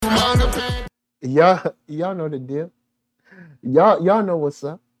Y'all know the deal. Y'all know what's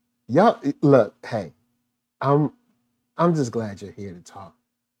up. Y'all look, hey, I'm I'm just glad you're here to talk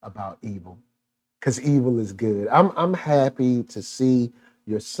about evil. Because evil is good. I'm happy to see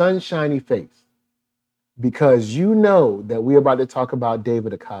your sunshiny face because you know that we're about to talk about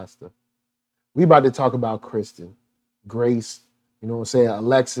David Acosta. We about to talk about Kristen, Grace, you know what I'm saying,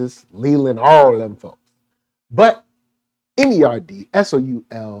 Alexis, Leland, all of them folks. But NERD,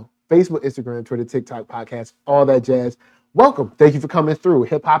 SOUL, Facebook, Instagram, Twitter, TikTok, podcast, all that jazz. Welcome. Thank you for coming through.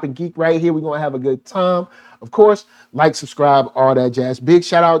 Hip Hop and Geek right here. We're going to have a good time. Of course, like, subscribe, all that jazz. Big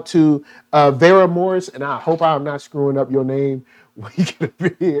shout out to Vera Morris, and I hope I'm not screwing up your name when you get up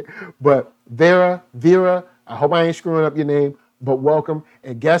here. But Vera, I hope I ain't screwing up your name, but welcome.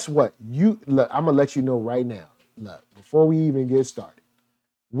 And guess what? Look, I'm going to let you know right now. Look, before we even get started.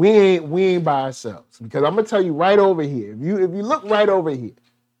 We ain't by ourselves because I'm gonna tell you right over here. If you look right over here,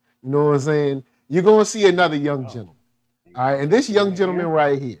 you know what I'm saying, you're gonna see another young gentleman. All right, and this young gentleman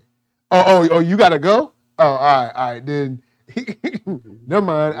right here. Oh, you gotta go? Oh, all right. Then never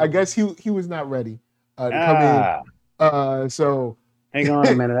mind. I guess he was not ready to come in. So hang on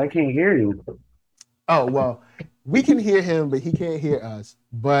a minute, I can't hear you. Oh well, we can hear him, but he can't hear us.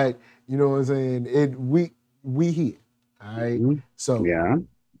 But you know what I'm saying? We hear. All right. So yeah.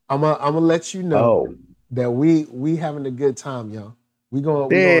 I'm gonna let you know that we having a good time, y'all. We gonna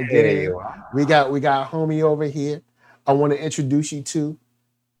get in. We got homie over here. I want to introduce you to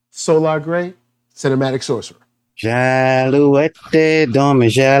Solar Grey, Cinematic Sorcerer. Jalouette, Dom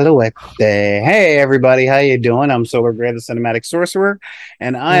Jalouette. Hey everybody, how you doing? I'm Solar Grey, the Cinematic Sorcerer,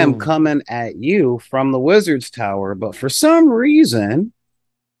 and I am coming at you from the Wizard's Tower. But for some reason,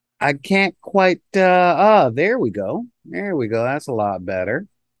 I can't quite. There we go. There we go. That's a lot better.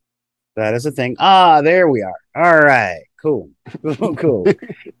 That is a thing. There we are. All right. Cool. Cool.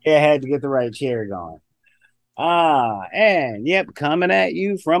 Yeah, I had to get the right chair going. And yep, coming at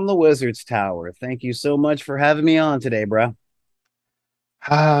you from the Wizard's Tower. Thank you so much for having me on today, bro.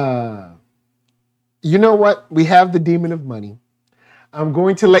 You know what? We have the Demon of Money. I'm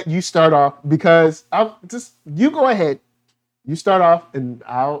going to let you start off because you go ahead. You start off, and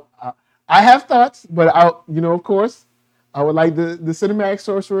I have thoughts, but of course, I would like the Cinematic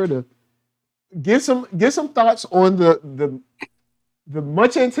Sorcerer to give some thoughts on the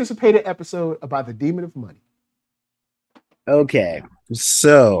much anticipated episode about the Demon of Money. Okay,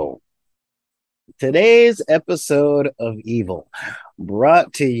 so today's episode of Evil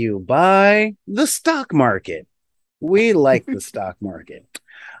brought to you by the stock market. We like the stock market.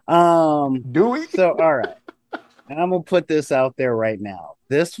 Do we? So, all right. I'm going to put this out there right now.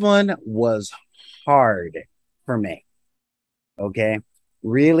 This one was hard for me. Okay?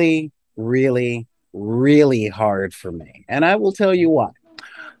 Really, really, really hard for me. And I will tell you why.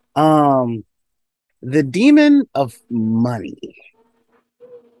 The Demon of Money.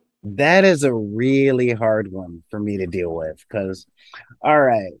 That is a really hard one for me to deal with because, all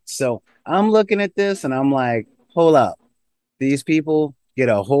right, so I'm looking at this and I'm like, hold up. These people get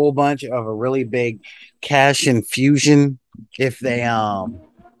a whole bunch of a really big cash infusion if they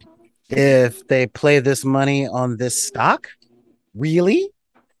play this money on this stock. Really?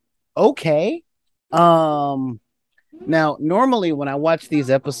 Okay. Now normally when I watch these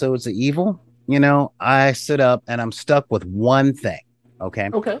episodes of Evil, I sit up and I'm stuck with one thing. Okay.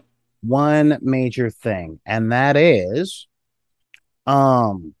 One major thing, and that is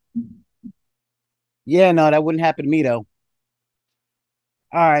yeah, no, that wouldn't happen to me though.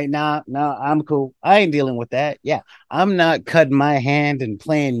 All right, nah, I'm cool. I ain't dealing with that. Yeah, I'm not cutting my hand and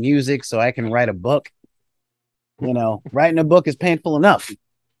playing music so I can write a book. Writing a book is painful enough.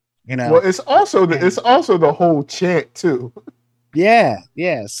 Well, it's also the whole chant too. Yeah.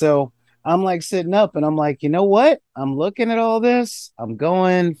 So I'm like sitting up and I'm like, you know what? I'm looking at all this. I'm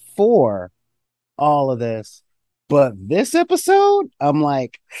going for all of this. But this episode, I'm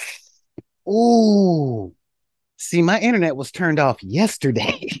like, ooh. See, my internet was turned off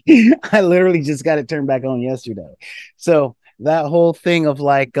yesterday. I literally just got it turned back on yesterday. So that whole thing of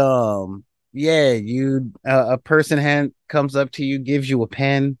like, a person comes up to you, gives you a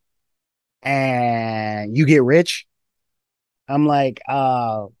pen, and you get rich. I'm like,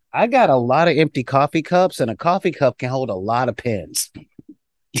 I got a lot of empty coffee cups, and a coffee cup can hold a lot of pens.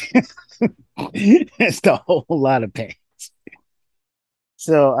 It's a whole lot of pens.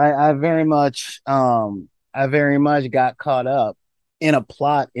 So I very much got caught up in a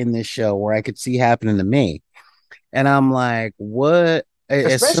plot in this show where I could see happening to me. And I'm like, what?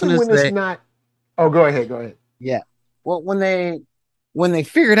 Especially when it's not. Oh, go ahead. Yeah. Well, when they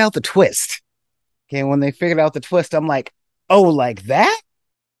figured out the twist. Okay, when they figured out the twist, I'm like, oh, like that?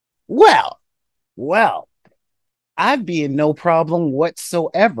 Well, I'd be in no problem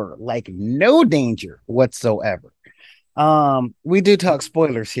whatsoever, like no danger whatsoever. We do talk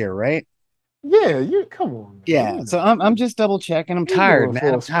spoilers here, right? Yeah, you come on, man. Yeah. So I'm just double checking. I'm We tired, going man.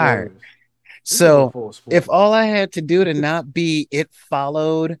 I'm full tired. spoilers. We going So full if spoilers. all I had to do to not be it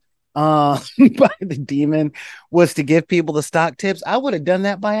followed by the demon was to give people the stock tips, I would have done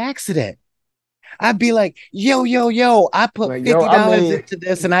that by accident. I'd be like, yo, I put Like, yo, I $50 made, into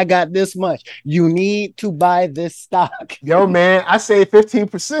this and I got this much. You need to buy this stock. yo, man, I saved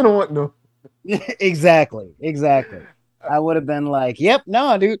 15% on them. Exactly. I would have been like, yep,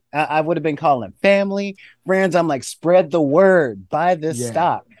 no, dude. I would have been calling family, friends. I'm like, spread the word, buy this Yeah.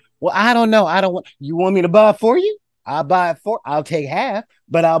 stock. Well, I don't know. I don't want you want me to buy it for you? I'll take half,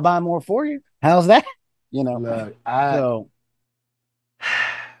 but I'll buy more for you. How's that? Look, So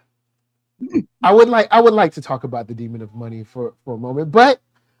I would like to talk about the demon of money for a moment, but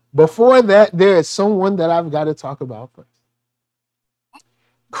before that, there is someone that I've got to talk about first.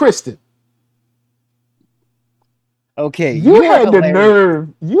 Kristen. okay, You are had the hilarious. nerve.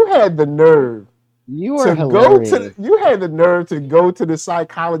 You had the nerve You to are go hilarious. to. You had the nerve to go to the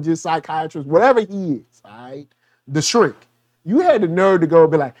psychologist, psychiatrist, whatever he is. All right, the shrink. You had the nerve to go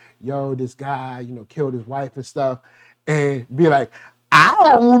and be like, "Yo, this guy, killed his wife and stuff," and be like, "I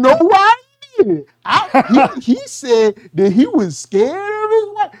don't know why." He said that he was scared of his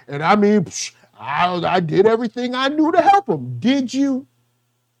wife, and I mean, I did everything I knew to help him. Did you?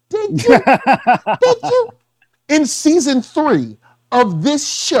 Did you? Did you? In season 3 of this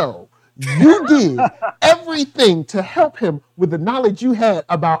show, you did everything to help him with the knowledge you had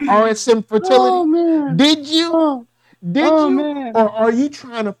about RSM fertility. Oh man. Did you? Did you? Man. Or are you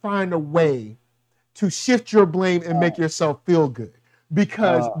trying to find a way to shift your blame and make yourself feel good?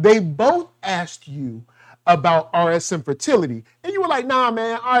 Because they both asked you about RSM fertility, and you were like, "Nah,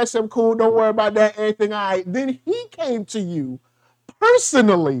 man, RSM cool. Don't worry about that. Everything all right." Then he came to you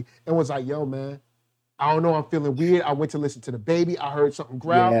personally and was like, "Yo, man, I don't know. I'm feeling weird. I went to listen to the baby. I heard something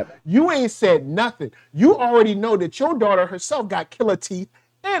growl." Yeah. You ain't said nothing. You already know that your daughter herself got killer teeth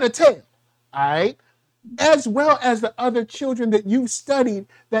and a tail. All right. As well as the other children that you've studied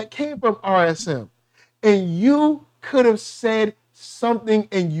that came from RSM. And you could have said something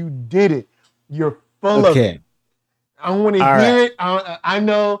and you did it. You're full of it. I want to hear it. I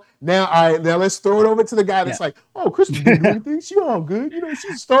know now. All right, now let's throw it over to the guy that's like, "Oh, Kristen didn't do anything. She all good.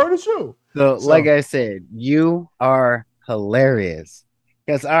 She's starting the show." So, like I said, you are hilarious.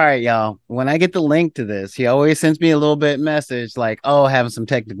 Because, all right, y'all, when I get the link to this, he always sends me a little bit message like, "Oh, having some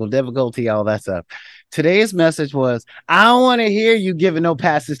technical difficulty, all that stuff." Today's message was, "I don't want to hear you giving no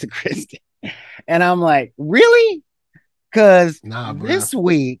passes to Kristen." And I'm like, really? Because this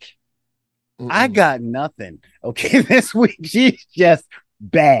week, I got nothing. Okay, this week she's just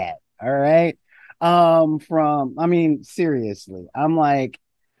bad. All right. Seriously, I'm like,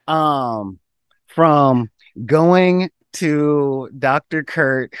 from going to Dr.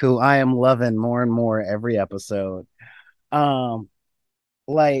 Kurt, who I am loving more and more every episode. It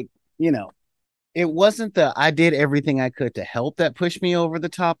wasn't the I did everything I could to help that pushed me over the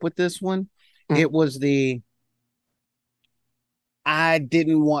top with this one. It was the I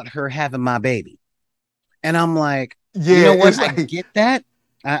didn't want her having my baby. And I'm like, yeah, you know what? I get that.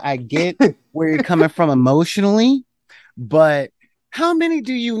 I get where you're coming from emotionally, but how many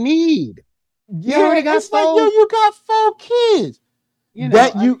do you need? Yeah, you already got 4. Like, yo, you got 4 kids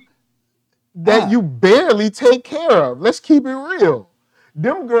that you barely take care of. Let's keep it real.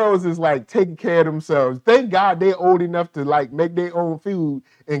 Them girls is like taking care of themselves. Thank God they're old enough to like make their own food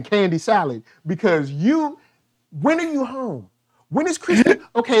and candy salad. Because when are you home? When is Kristen?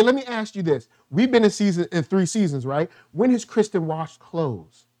 Okay, let me ask you this. We've been in 3 seasons, right? When has Kristen washed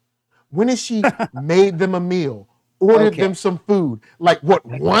clothes? When has she made them a meal? Ordered them some food? Like what,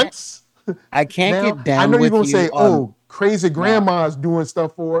 once? I can't get down. I know you're gonna say, "Oh, crazy grandma's doing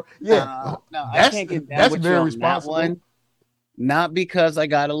stuff for her." Yeah, I can't get down. That's very responsible. That one. Not because I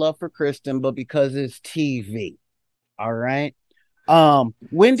got a love for Kristen, but because it's TV. All right.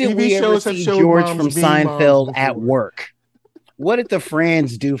 When did we ever see George from Seinfeld at work? What did the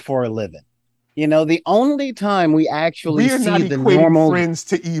Friends do for a living? The only time we actually see the normal Friends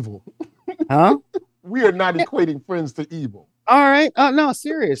to evil. Huh? We are not equating Friends to evil. All right. No,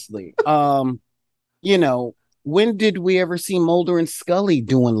 seriously. When did we ever see Mulder and Scully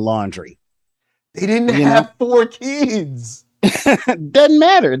doing laundry? They didn't have 4 kids. Doesn't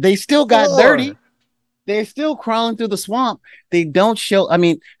matter. They still got dirty. They're still crawling through the swamp. They don't show. I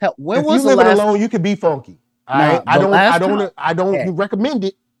mean, when was the last? If you live alone, you can be funky. I don't recommend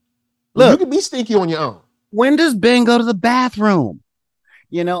it. Look, you can be stinky on your own. When does Ben go to the bathroom?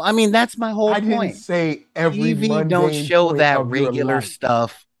 I mean, that's my whole I didn't point. say every TV don't mundane show point that of your regular life.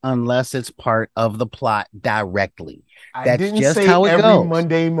 stuff unless it's part of the plot directly. I That's didn't just say how it every goes.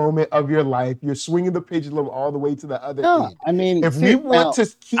 mundane moment of your life. You're swinging the pendulum all the way to the other No, end. I mean, If we want now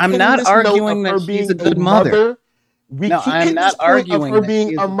to keep I'm hitting not this note of arguing her that she's a being a good mother. mother, we No, keep I'm hitting this not point of arguing her that she being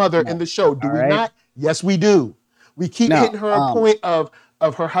is a a good mother in mother. the show. Do All we right. not? Yes, we do. We keep No, hitting her a point of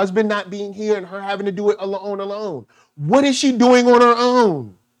her husband not being here and her having to do it alone. What is she doing on her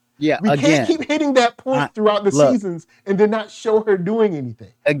own? yeah, We can't again, keep hitting that point I throughout the look, seasons and then not show her doing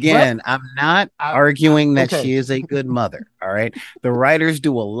anything. But again, I'm not I arguing that okay. she is a good mother. All right. The writers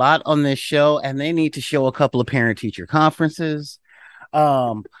do a lot on this show, and they need to show a couple of parent teacher conferences,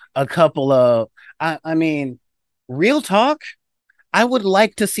 um, a couple of I mean, real talk. I would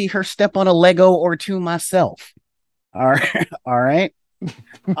like to see her step on a Lego or two myself. All right. All right.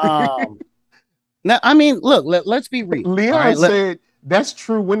 Um, now I mean, look, let's be real. All Leon right. said that's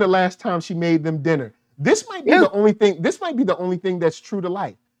true. When the last time she made them dinner? This might be Yeah. the only thing. This might be the only thing that's true to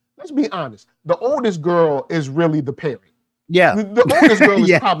life. Let's be honest. The oldest girl is really the parent. Yeah. The oldest girl is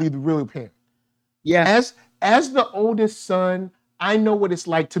Yeah. probably the real parent. Yeah. As the oldest son, I know what it's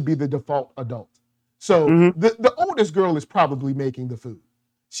like to be the default adult. So Mhm. the oldest girl is probably making the food.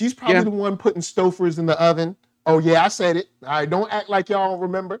 She's probably Yeah. the one putting Stouffer's in the oven. Oh yeah, I said it. All right, don't act like y'all don't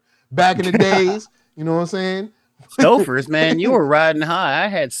remember back in the days. You know what I'm saying? Stouffer's, man, you were riding high. I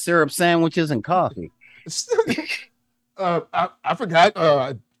had syrup sandwiches and coffee. I forgot.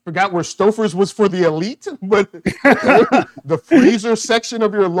 I forgot where Stouffer's was for the elite, but okay, the freezer section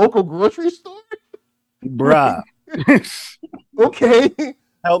of your local grocery store. Bruh. Okay,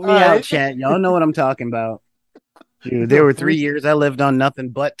 Help me all out, right. chat. Y'all know what I'm talking about. Dude, there The were 3 freezer, years I lived on nothing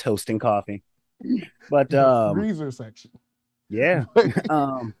but toast and coffee. But the freezer section. yeah.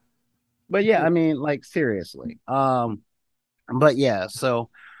 Um, but yeah, I mean, like seriously. But yeah, so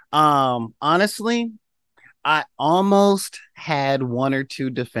honestly, I almost had one or two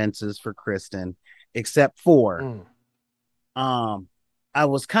defenses for Kristen, except for Mm. I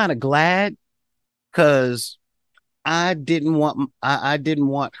was kind of glad because I didn't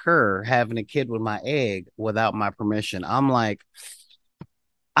want her having a kid with my egg without my permission. I'm like,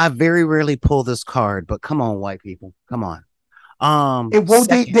 I very rarely pull this card, but come on, white people, come on. It won't.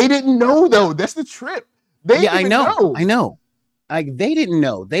 Second, They didn't know though. That's the trip. They yeah, didn't even I know. know. Like they didn't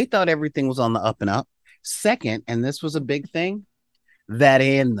know. They thought everything was on the up and up. Second, and this was a big thing, that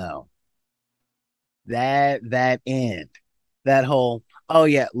end though. That end. That whole, oh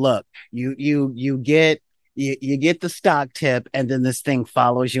yeah, look, you get the stock tip and then this thing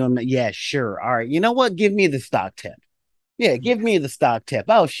follows you and yeah, sure. All right. You know what? Give me the stock tip. Yeah, give me the stock tip.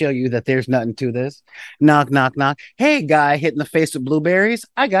 I'll show you that there's nothing to this. Knock, knock, knock. Hey, guy hit in the face with blueberries.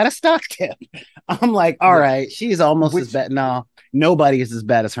 I got a stock tip. I'm like, all Yeah. right, she's almost as Which, bad. No, nobody is as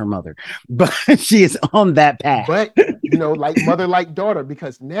bad as her mother, but she is on that path. but like mother, like daughter,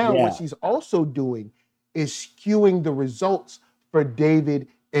 because now what Yeah. she's also doing is skewing the results for David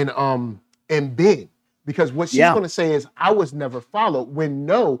and Ben. Because what she's Yeah. going to say is, I was never followed. When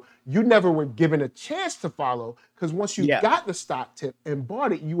no, you never were given a chance to follow. Because once you Yeah. got the stock tip and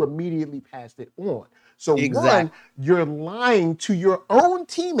bought it, you immediately passed it on. So Exactly. one, you're lying to your own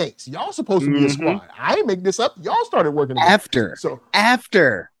teammates. Y'all supposed to be a Mhm. squad. I ain't make this up. Y'all started working together. After So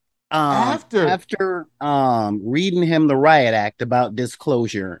after after reading him the riot act about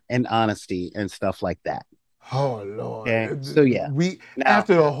disclosure and honesty and stuff like that. oh Lord, Okay. So yeah. we Now,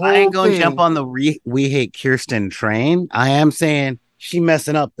 after the whole I ain't gonna thing, jump on the we hate Kirsten train. I am saying she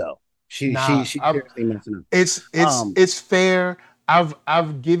messing up though. She nah, seriously messing up. it's fair.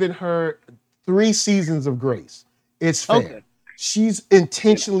 I've given her 3 seasons of grace. It's fair. Okay. She's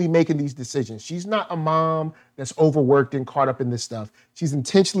intentionally making these decisions. She's not a mom that's overworked and caught up in this stuff. She's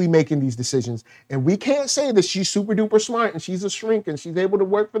intentionally making these decisions. And we can't say that she's super duper smart and she's a shrink and she's able to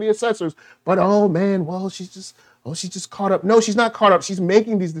work for the assessors. But oh man, well, she's just caught up. No, she's not caught up. She's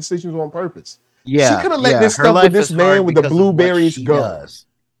making these decisions on purpose. Yeah. She could have let yeah. this Her stuff life with this is hard man with the because of what blueberries she go. does.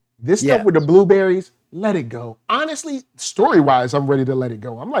 This Yeah. stuff with the blueberries, let it go. Honestly, story-wise, I'm ready to let it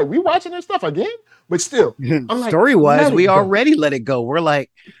go. I'm like, we watching this stuff again? But still, I'm like, Story wise, let it we go. already let it go. We're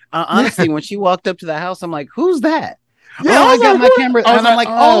like, honestly, when she walked up to the house, I'm like, who's that? Yeah, Oh, I was got like, my who- camera, I was and I'm like,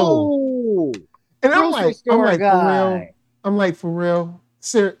 oh, And grocery store for real. guy. I'm like, for real. I'm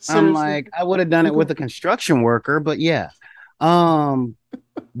Seriously. like, I would have done it with a construction worker, but yeah. But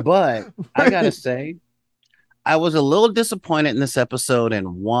I gotta say, I was a little disappointed in this episode in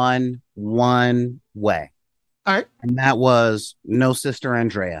one way. All right. And that was no Sister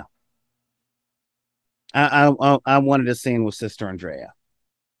Andrea. I wanted a scene with Sister Andrea.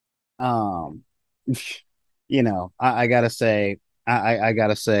 I gotta say, I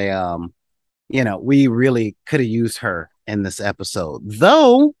gotta say, we really could have used her in this episode.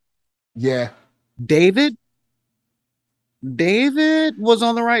 Though Yeah. David, David was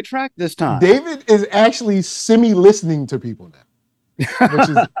on the right track this time. David is actually semi-listening to people now, which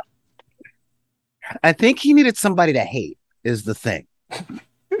is I think he needed somebody to hate, is the thing.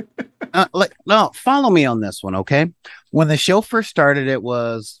 No, follow me on this one, okay? When the show first started, it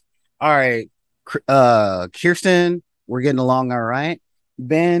was all right. Kirsten, we're getting along all right.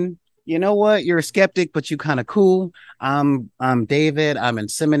 Ben, you know what? You're a skeptic, but you kind of cool. I'm David. I'm in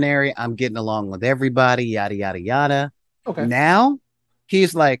seminary. I'm getting along with everybody. Yada yada yada. okay. Now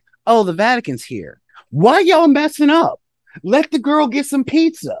he's like, oh, the Vatican's here. Why y'all messing up? Let the girl get some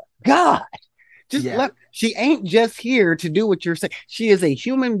pizza. God. Just Yeah. let she ain't just here to do what you're saying. She is a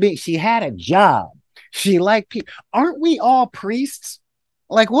human being. She had a job. She like people. Aren't we all priests?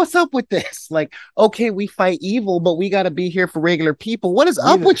 Like, what's up with this? Like, okay, we fight evil, but we got to be here for regular people. What is We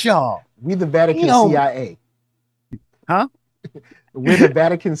up the, with y'all? we the Vatican Damn. CIA. Huh? We're the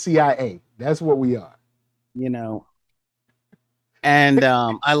Vatican CIA. That's what we are. You know. And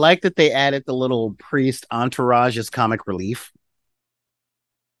I like that they added the little priest entourage as comic relief.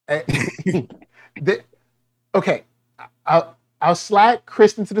 Okay, I'll slide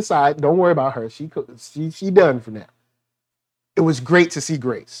Kristen to the side. Don't worry about her. She done for now. It was great to see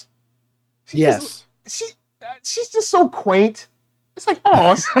Grace. Yes. She's just so quaint. It's like,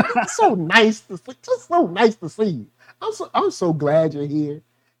 oh, it's so nice to see. Just so nice to see you. I'm so glad you're here.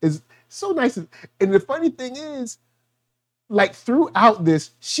 It's so nice. And the funny thing is, like throughout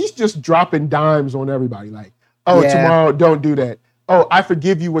this, she's just dropping dimes on everybody. Like, oh, Yeah. tomorrow, don't do that. Oh, I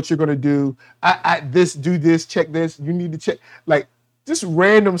forgive you what you're gonna do. Do this, check this. You need to check, like, just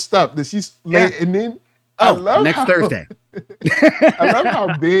random stuff that she's late. And then next Thursday. I love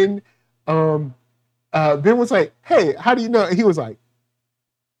how Ben was like, hey, how do you know? And he was like,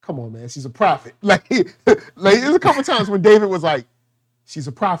 come on, man, she's a prophet. Like there's a couple times when David was like, she's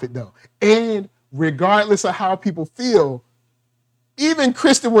a prophet though. And regardless of how people feel, even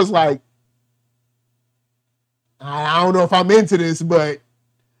Kristen was like, I don't know if I'm into this, but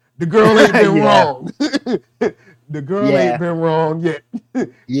the girl ain't been wrong. The girl ain't been wrong yet.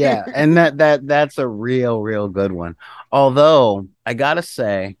 Yeah, and that's a real good one. Although I gotta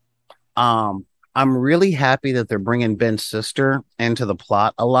say, I'm really happy that they're bringing Ben's sister into the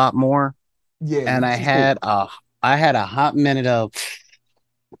plot a lot more. Yeah, And I had a hot minute of,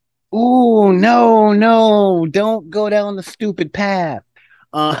 ooh, no, don't go down the stupid path.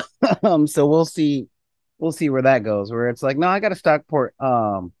 So we'll see where that goes. Where it's like, no, I got a Stockport.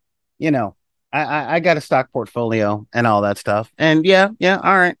 I got a stock portfolio and all that stuff. And yeah,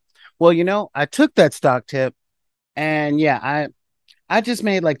 all right. Well, I took that stock tip, and yeah, I just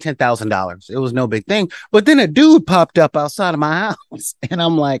made like $10,000. It was no big thing. But then a dude popped up outside of my house, and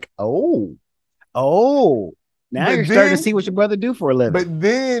I'm like, oh, now you're starting to see what your brother do for a living. But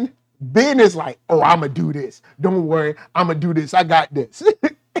then Ben is like, oh, I'm gonna do this. Don't worry, I'm gonna do this. I got this.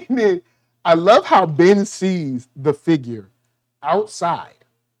 And then I love how Ben sees the figure outside.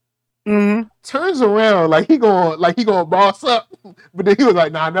 Mm-hmm. Turns around like he gonna boss up, but then he was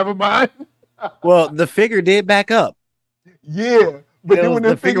like, nah, never mind. Well, the figure did back up. Yeah, but then when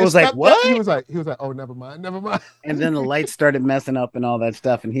the figure was like, what? He was like, oh, never mind. And then the lights started messing up and all that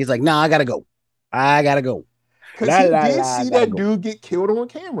stuff, and he's like, nah, I gotta go. Because he did see that dude get killed on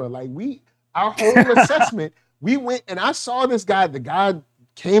camera. Like our whole assessment, we went and I saw this guy. The guy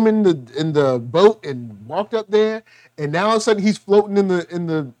came in the boat and walked up there, and now all of a sudden he's floating in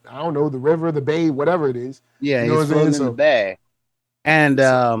the I don't know, the river, the bay, whatever it is. Yeah, he's floating in the bay. And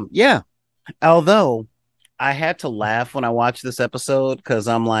yeah, although I had to laugh when I watched this episode because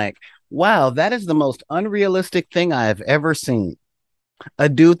I'm like, wow, that is the most unrealistic thing I have ever seen. A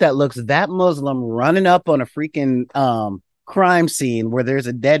dude that looks that Muslim running up on a freaking crime scene where there's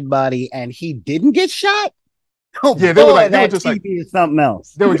a dead body and he didn't get shot. Oh, yeah, they were just like something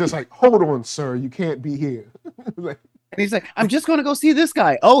else. They were just like, hold on, sir, you can't be here. And he's like, I'm just going to go see this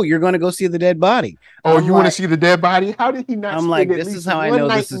guy. Oh, you're going to go see the dead body. Oh, you want to see the dead body? How did he not? I'm like, this is how I know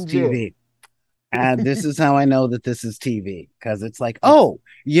this is TV. And this is how I know that this is TV. Because it's like, oh,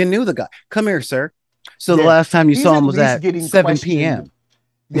 you knew the guy. Come here, sir. So the last time you saw him was at 7 p.m.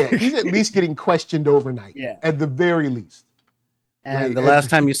 Yeah, he's at least getting questioned overnight. Yeah. At the very least. And the last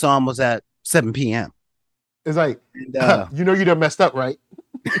time you saw him was at 7 p.m. It's like, you done messed up, right?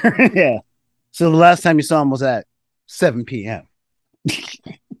 Yeah. So the last time you saw him was at 7 p.m.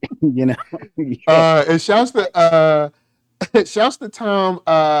 Yeah. And shouts to Tom.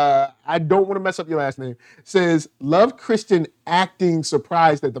 I don't want to mess up your last name. Says, love Christian acting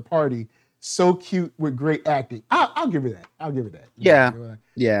surprised at the party. so cute with great acting. I'll give her that. I'll give her that. Yeah.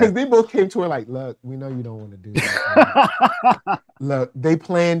 Yeah. Because they both came to her like, look, we know you don't want to do that. Look, they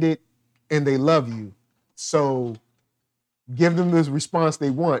planned it and they love you. So give them this response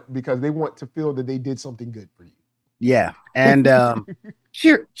they want because they want to feel that they did something good for you. Yeah. And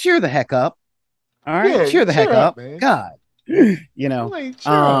cheer the heck up. All right. Yeah, cheer the heck up. man. God. You know. Like,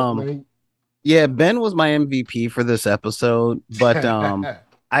 cheer up, man. Yeah, Ben was my MVP for this episode, but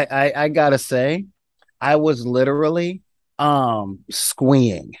I gotta say, I was literally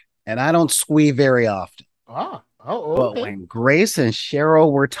squeeing, and I don't squee very often. But when Grace and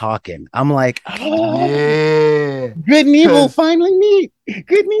Cheryl were talking, I'm like, oh, yeah, good and evil finally meet.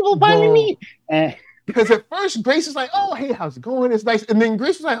 Good and evil finally meet. Because at first Grace is like, oh, hey, how's it going? It's nice. And then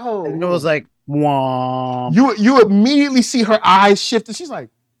Grace was like, oh. And it was like, womp. You immediately see her eyes shift, and she's like,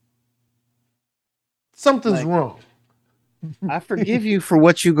 something's wrong. I forgive you for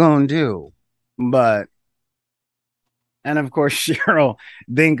what you gonna do, but. And of course, Cheryl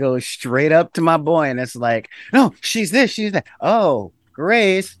then goes straight up to my boy, and it's like, no, she's this, she's that. Oh,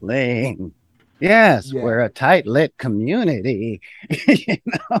 Grace Ling. Yes, we're a tight-lit community. You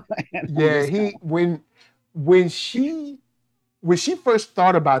know? Yeah, when she first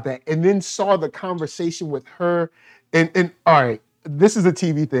thought about that and then saw the conversation with her, and all right, this is a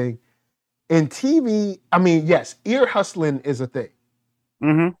TV thing. In TV, I mean, yes, ear hustling is a thing.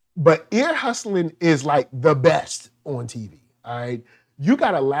 Mm-hmm. But ear hustling is like the best on TV. All right. You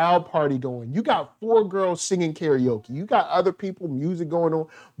got a loud party going. You got 4 girls singing karaoke. You got other people, music going on.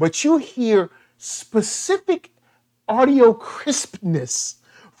 But you hear specific audio crispness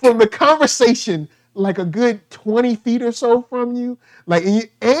from the conversation like a good 20 feet or so from you. Like,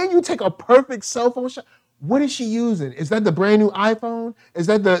 and you take a perfect cell phone shot. What is she using? Is that the brand new iPhone? Is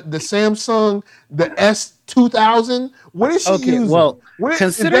that the Samsung, the S2000? What is she using? Well,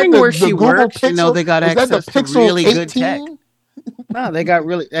 considering where she works, Pixel? You know, they got access to really 18? Good tech. No, they got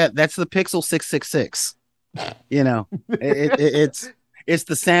really, that's the Pixel 666. You know, it's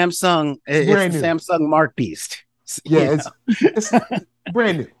the Samsung, it's the Samsung Mark Beast. Yeah, it's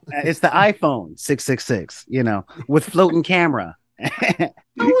brand new. It's the iPhone 666, you know, with floating camera. I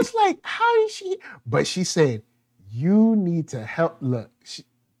was like, how is she? But she said, you need to help. Look,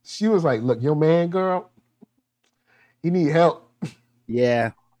 she was like, look, your man, girl, he need help.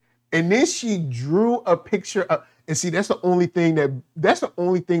 Yeah. And then she drew a picture of, and see, that's the only thing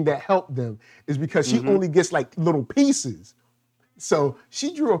that helped them is because she only gets like little pieces. So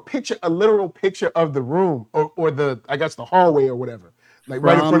she drew a literal picture of the room or I guess the hallway or whatever. Like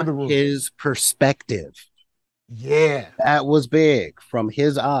right in front of the room. His perspective. Yeah. That was big from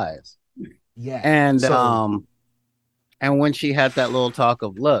his eyes. Yeah. And and when she had that little talk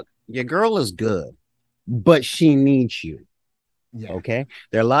of, look, your girl is good, but she needs you. Yeah. Okay.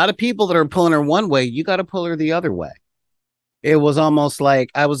 There are a lot of people that are pulling her one way. You got to pull her the other way. It was almost like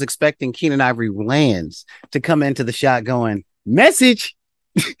I was expecting Keenan Ivory Wayans to come into the shot going, message.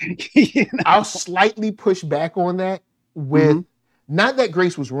 You know? I'll slightly push back on that with not that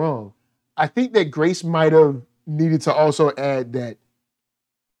Grace was wrong. I think that Grace might have needed to also add that,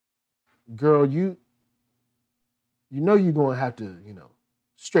 girl, you know you're going to have to,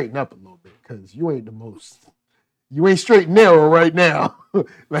 straighten up a little bit because you ain't straight and narrow right now.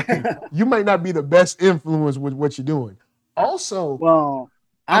 Like, you might not be the best influence with what you're doing. Also, well,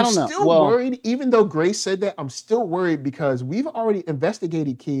 I'm still worried, even though Grace said that, I'm still worried because we've already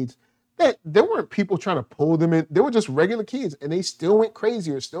investigated kids that there weren't people trying to pull them in. They were just regular kids and they still went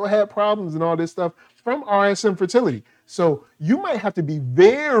crazy or still had problems and all this stuff from RSM fertility. So you might have to be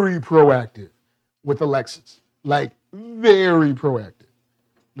very proactive with Alexis, like very proactive.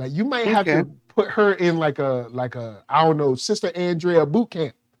 Like you might have to put her in like a I don't know, Sister Andrea boot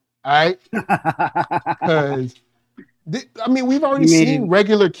camp. All right. Because we've already seen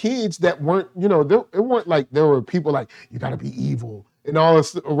regular kids that weren't, it weren't like there were people like, you got to be evil and all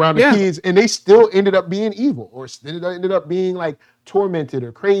this around the kids, and they still ended up being evil or ended up being like tormented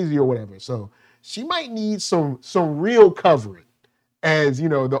or crazy or whatever. So she might need some real covering, as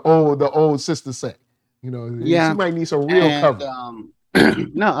the old sister say. She might need some real covering.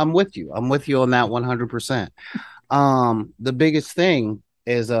 No, I'm with you. I'm with you on that 100%. The biggest thing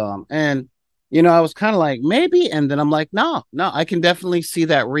is, and I was kind of like, maybe. And then I'm like, no, I can definitely see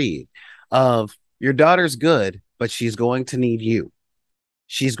that read of your daughter's good, but she's going to need you.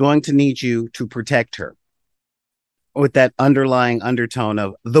 She's going to need you to protect her with that underlying undertone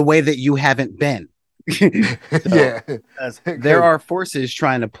of the way that you haven't been. There are forces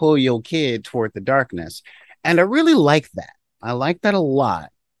trying to pull your kid toward the darkness. And I really like that. I like that a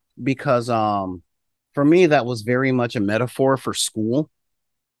lot because for me, that was very much a metaphor for school.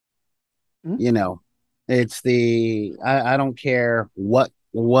 Mm, You know, it's the I don't care what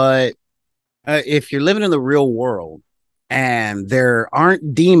if you're living in the real world and there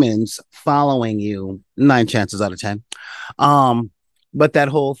aren't demons following you, 9 chances out of 10. Um, but that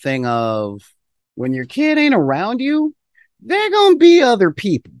whole thing of when your kid ain't around you, they're gonna be other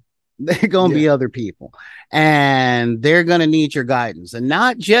people. They're gonna yeah. be other people, and they're gonna need your guidance, and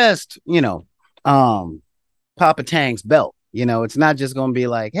not just Papa Tang's belt. It's not just gonna be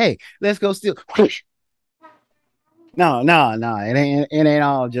like, hey, let's go steal. No, no, no. It ain't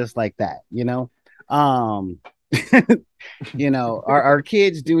all just like that. Um, our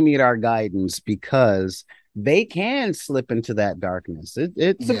kids do need our guidance because they can slip into that darkness.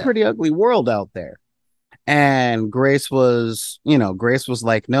 It's a Yeah. pretty ugly world out there. And Grace was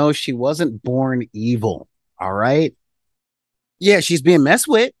like, no, she wasn't born evil. All right. Yeah, she's being messed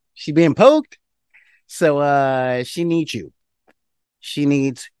with. She's being poked. So she needs you. She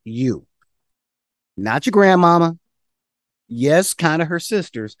needs you. Not your grandmama. Yes, kind of her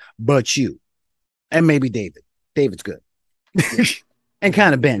sisters, but you. And maybe David. David's good. And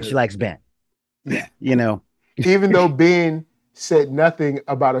kind of Ben. She likes Ben. Yeah. Even though Ben said nothing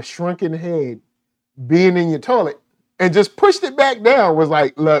about a shrunken head being in your toilet and just pushed it back down, was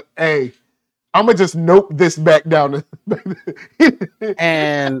like, look, hey, I'm gonna just nope this back down.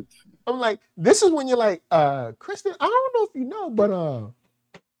 And I'm like, this is when you're like, Kristen, I don't know if you know, but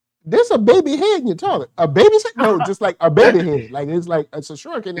there's a baby head in your toilet. A baby's head? No, just like a baby head. Like it's a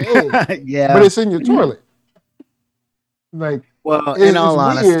shrunken head, yeah, but it's in your toilet. Like, well, in all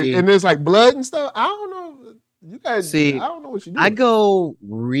honesty, and there's like blood and stuff. I don't know. You guys, see, I don't know what you do. I go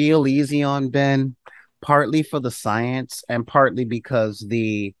real easy on Ben, partly for the science and partly because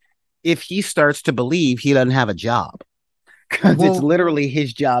if he starts to believe, he doesn't have a job because it's literally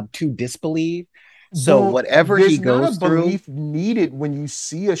his job to disbelieve. So whatever he goes through, belief needed when you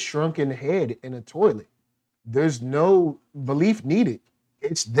see a shrunken head in a toilet. There's no belief needed.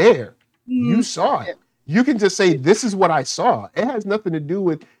 It's there. You saw it. You can just say, "This is what I saw." It has nothing to do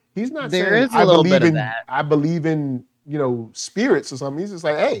with. He's not saying, "I believe in that. I believe in spirits or something." He's just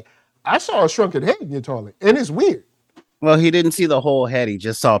like, "Hey, I saw a shrunken head in your toilet, and it's weird." Well, he didn't see the whole head; he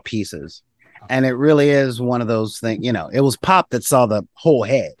just saw pieces, and it really is one of those things. It was Pop that saw the whole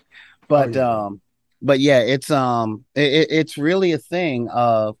head, but But yeah, it's really a thing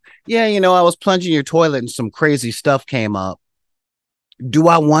of, I was plunging your toilet and some crazy stuff came up. Do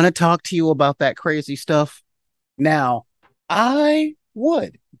I want to talk to you about that crazy stuff? Now, I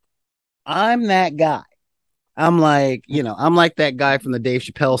would. I'm that guy. I'm like that guy from the Dave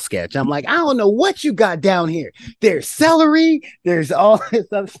Chappelle sketch. I'm like, I don't know what you got down here. There's celery, there's all this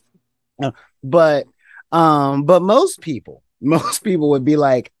other stuff. But most people would be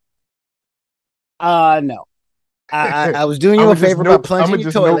like, no. I was doing you a favor by plunging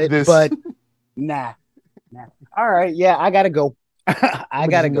your toilet, but nah. All right, yeah, I gotta go. I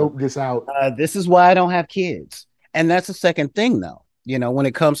gotta go. This out. This is why I don't have kids, and that's the second thing, though. When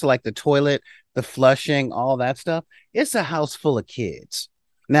it comes to like the toilet, the flushing, all that stuff, it's a house full of kids.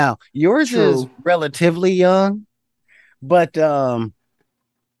 Now yours is relatively young, but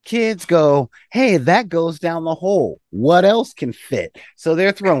kids go, hey, that goes down the hole. What else can fit? So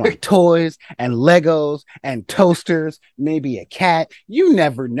they're throwing toys and Legos and toasters, maybe a cat. You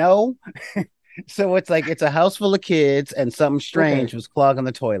never know. So it's like it's a house full of kids and something strange was clogging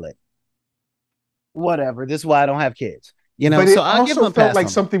the toilet. Whatever. This is why I don't have kids. But so I also felt like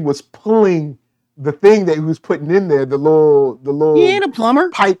something was pulling the thing that he was putting in there, the little He ain't a plumber.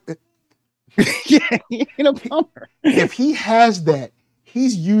 Pipe. Yeah, he ain't a plumber. If he has that,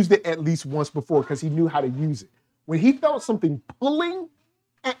 he's used it at least once before because he knew how to use it. When he felt something pulling,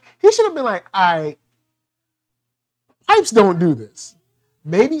 he should have been like, pipes don't do this.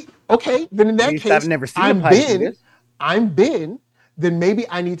 Maybe, okay, then in that case, I've never seen a pipe do this. I'm Ben, then maybe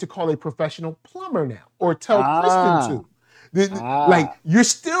I need to call a professional plumber now or tell Kristen to. Like you're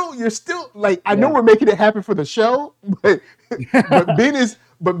still like, I know we're making it happen for the show, but Ben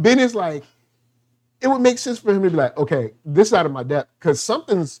is like, it would make sense for him to be like, okay, this is out of my depth because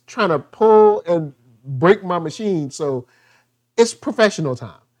something's trying to pull and break my machine. So it's professional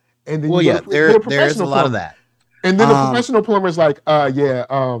time. And then there's a lot of that. And then the professional plumber's like,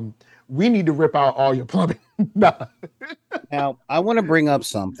 we need to rip out all your plumbing. Now, I want to bring up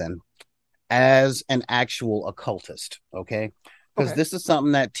something as an actual occultist, okay? Because this is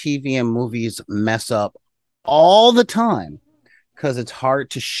something that TV and movies mess up all the time because it's hard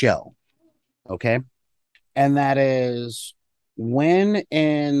to show, okay? And that is when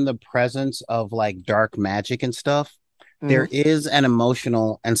in the presence of like dark magic and stuff, there is an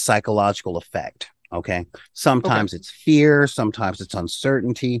emotional and psychological effect, okay? Sometimes it's fear, sometimes it's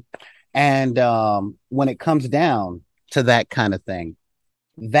uncertainty. And when it comes down to that kind of thing,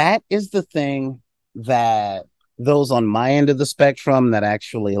 that is the thing that those on my end of the spectrum that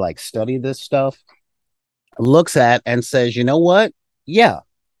actually like study this stuff looks at and says, you know what? Yeah,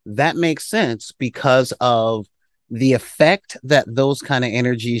 that makes sense because of the effect that those kind of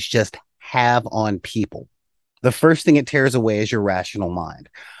energies just have on people. The first thing it tears away is your rational mind.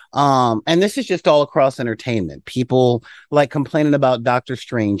 And this is just all across entertainment. People like complaining about Doctor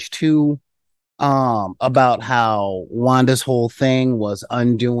Strange 2, about how Wanda's whole thing was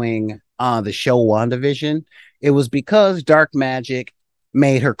undoing the show WandaVision. It was because dark magic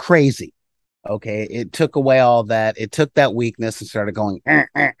made her crazy. Okay, it took away all that. It took that weakness and started going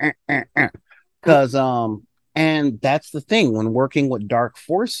because and that's the thing when working with dark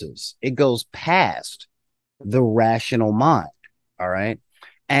forces, it goes past the rational mind. All right.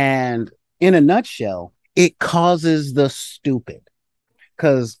 And in a nutshell, it causes the stupid.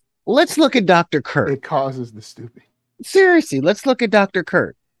 Because let's look at Dr. Kurt. It causes the stupid. Seriously, let's look at Dr.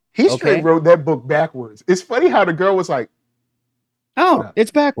 Kurt. He straight wrote that book backwards. It's funny how the girl was like, oh,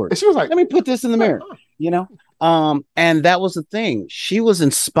 it's backwards. And she was like, let me put this in the mirror, you know? And that was the thing. She was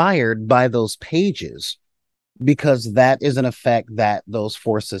inspired by those pages because that is an effect that those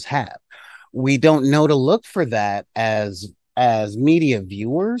forces have. We don't know to look for that as media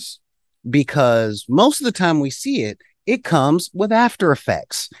viewers because most of the time we see it, it comes with After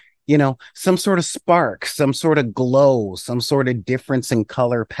Effects, you know, some sort of spark, some sort of glow, some sort of difference in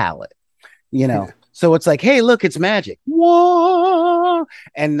color palette, you know. Yeah. So it's like, hey, look, it's magic. Whoa!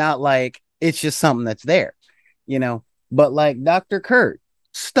 And not like it's just something that's there, you know. But like Dr. Kurt,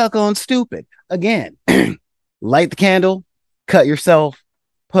 stuck on stupid. Again, light the candle, cut yourself,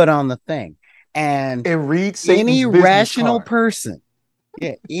 put on the thing. And read Satan's any rational person,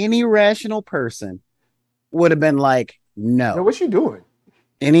 any rational person would have been like, no. What's she doing?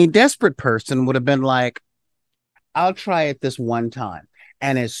 Any desperate person would have been like, I'll try it this one time.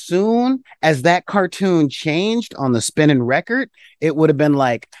 And as soon as that cartoon changed on the spinning record, it would have been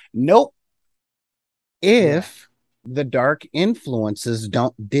like, nope. If the dark influences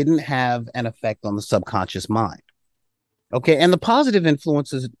didn't have an effect on the subconscious mind. Okay, and the positive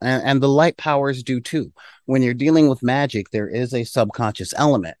influences and the light powers do too. When you're dealing with magic, there is a subconscious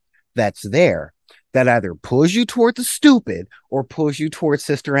element that's there that either pulls you toward the stupid or pulls you towards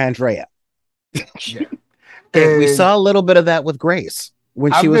Sister Andrea. Yeah. And we saw a little bit of that with Grace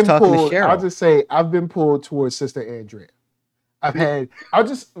when she was talking to Cheryl. I'll just say I've been pulled towards Sister Andrea.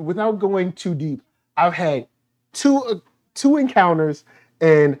 Without going too deep, I've had two encounters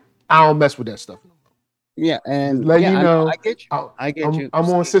and I don't mess with that stuff. Yeah, and let you know, I get you. I get you. I'm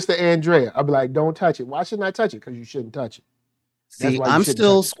on Sister Andrea. I'll be like, don't touch it. Why shouldn't I touch it? Because you shouldn't touch it. See, I'm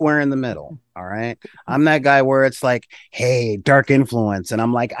still square in the middle. All right. I'm that guy where it's like, hey, dark influence. And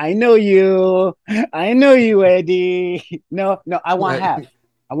I'm like, I know you, Eddie. No, I want half.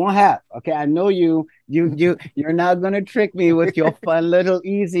 I want half. Okay. I know you. You're not gonna trick me with your fun little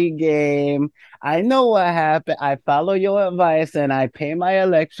easy game. I know what happened. I follow your advice and I pay my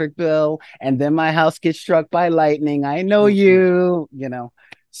electric bill, and then my house gets struck by lightning. I know you, you know.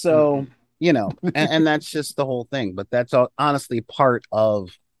 So you know, and that's just the whole thing. But that's honestly part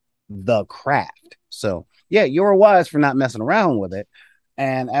of the craft. So yeah, you're wise for not messing around with it.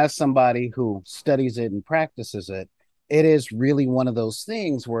 And as somebody who studies it and practices it, it is really one of those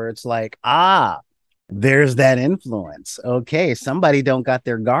things where it's like, there's that influence. Okay, somebody don't got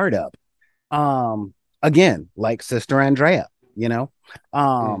their guard up. Again, like Sister Andrea, you know.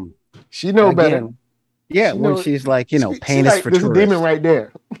 She know better. Yeah, when she's like, you know, pain is for tourists. There's a demon right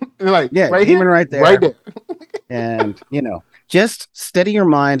there. Like, yeah, right demon here? right there. Right there. And, you know, just steady your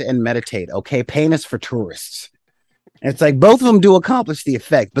mind and meditate. Okay, pain is for tourists. And it's like both of them do accomplish the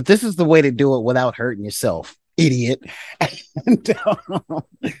effect, but this is the way to do it without hurting yourself, idiot. And,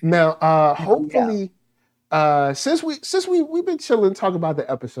 now, hopefully, since we've been chilling, talk about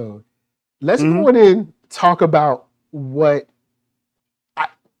the episode. Let's go in and talk about what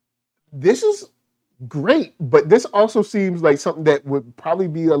this is. Great, but this also seems like something that would probably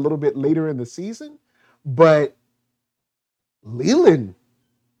be a little bit later in the season. But Leland,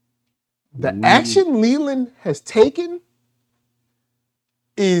 the action Leland has taken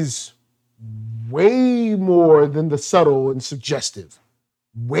is way more than the subtle and suggestive.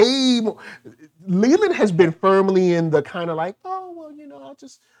 Way more. Leland has been firmly in the kind of like, oh, well, you know, I'll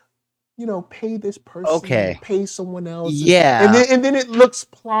just, you know, pay this person, pay someone else. Yeah. And then it looks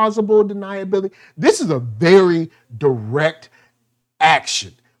plausible deniability. This is a very direct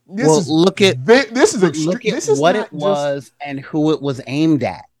action. Look at what it was and who it was aimed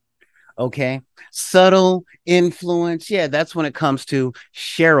at. Okay. Subtle influence. Yeah, that's when it comes to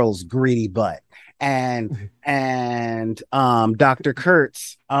Cheryl's greedy butt and Dr.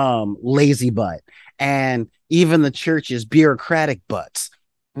 Kurt's lazy butt and even the church's bureaucratic butts.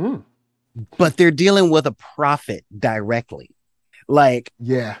 Mm. But they're dealing with a prophet directly. Like,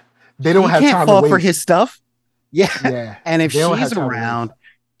 Yeah. They don't he have can't time to fall for his waste. stuff. Yeah. Yeah. And if They don't have she's time to waste. around,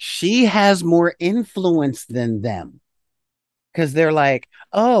 she has more influence than them. Because they're like,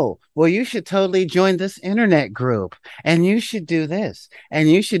 oh, well, you should totally join this internet group and you should do this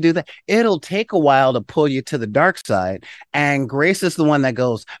and you should do that. It'll take a while to pull you to the dark side. And Grace is the one that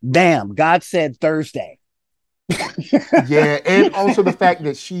goes, bam, God said Thursday. Yeah. And also the fact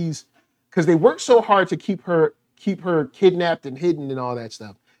that she's because they worked so hard to keep her kidnapped and hidden and all that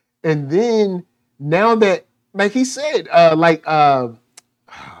stuff. And then now that, like he said,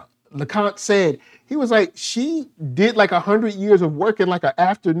 LeConte said, he was like, she did like 100 years of work in like an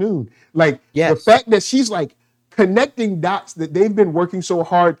afternoon. Like the Yes. fact that she's like connecting dots that they've been working so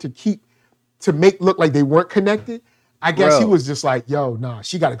hard to make look like they weren't connected. I guess he Bro. was just like, yo, nah,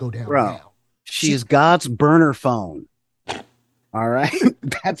 she got to go down Bro. now. She's God's burner phone. All right.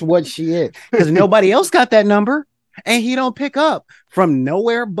 That's what she is. Because nobody else got that number. And he don't pick up from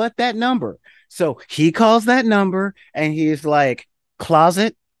nowhere but that number. So he calls that number and he's like,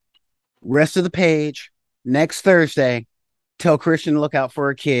 closet, rest of the page, next Thursday, tell Christian to look out for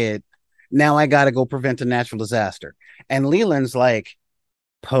a kid. Now I got to go prevent a natural disaster. And Leland's like,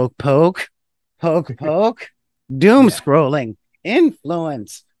 poke, poke, poke, poke, doom Yeah. scrolling,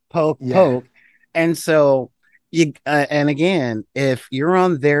 influence, poke, Yeah. poke. And so you, and again, if you're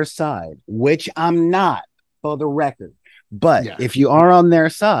on their side, which I'm not for the record, but Yeah. if you are on their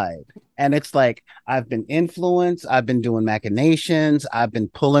side, and it's like, I've been influenced, I've been doing machinations, I've been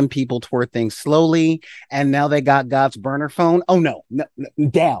pulling people toward things slowly, and now they got God's burner phone. Oh no,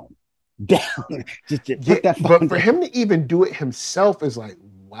 down. just put that phone but for down. him to even do it himself is like,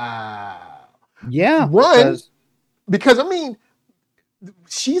 wow. Yeah. One, because I mean,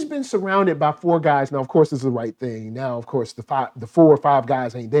 she's been surrounded by four guys. Now, of course, it's the right thing. Now, of course, the 4 or 5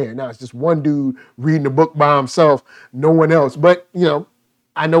 guys ain't there. Now it's just one dude reading the book by himself, no one else. But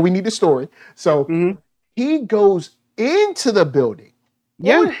I know we need the story. So he goes into the building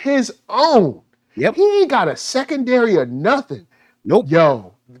on his own. Yep. He ain't got a secondary or nothing. Nope.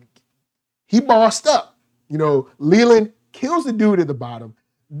 Yo, he bossed up. Leland kills the dude at the bottom.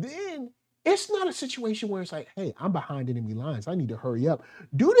 Then it's not a situation where it's like, hey, I'm behind enemy lines. I need to hurry up.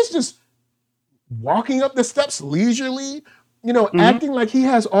 Dude is just walking up the steps leisurely, acting like he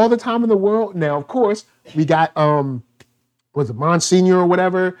has all the time in the world. Now, of course, we got was it Monsignor or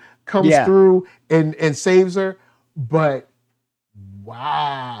whatever comes through and saves her. But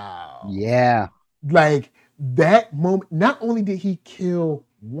wow. Yeah. Like that moment, not only did he kill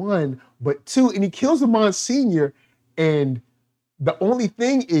one, but two, and he kills the Monsignor. And the only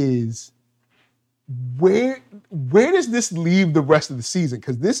thing is, where does this leave the rest of the season?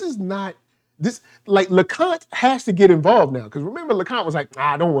 Because this is not this like LeConte has to get involved now. Because remember, LeConte was like,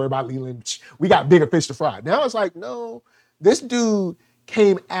 don't worry about Leland. We got bigger fish to fry. Now it's like, no, this dude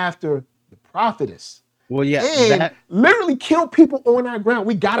came after the prophetess. Well, yeah, and literally killed people on our ground.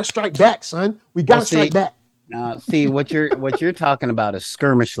 We gotta strike back, son. We gotta strike back. See what you're talking about is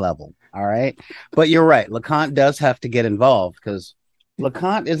skirmish level. All right, but you're right. LeConte does have to get involved because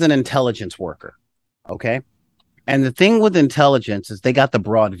LeConte is an intelligence worker. Okay. And the thing with intelligence is they got the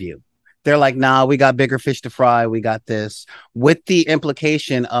broad view. They're like, nah, we got bigger fish to fry. We got this, with the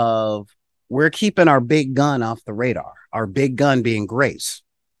implication of we're keeping our big gun off the radar, our big gun being Grace.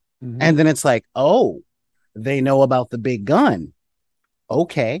 And then it's like, oh, they know about the big gun.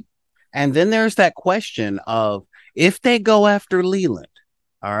 Okay. And then there's that question of if they go after Leland,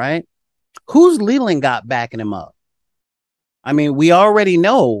 all right, who's Leland got backing him up? I mean, we already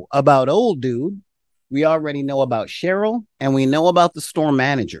know about old dude. We already know about Cheryl, and we know about the store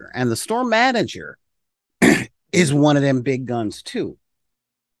manager. And the store manager is one of them big guns too.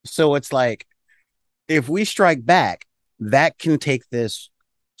 So it's like, if we strike back, that can take this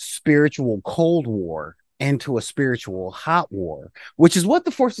spiritual Cold War into a spiritual hot war, which is what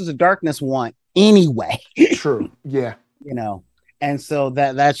the forces of darkness want anyway. True. Yeah. And so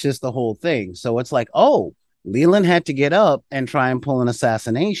that's just the whole thing. So it's like, oh, Leland had to get up and try and pull an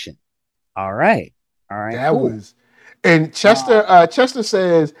assassination. All right. That cool. And Chester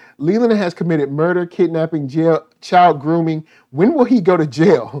says Leland has committed murder, kidnapping, jail, child grooming. When will he go to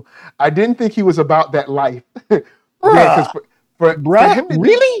jail? I didn't think he was about that life. Yeah, for him to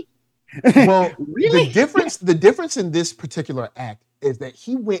really? Well, really? The difference in this particular act is that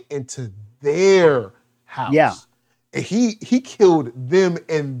he went into their house. Yeah. And he killed them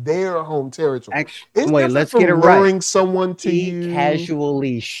in their home territory. Actually, It's wait, different let's get it from right. luring someone to He you.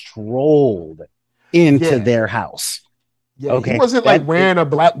 casually strolled into Yeah, their house. yeah. He Okay, wasn't like wearing a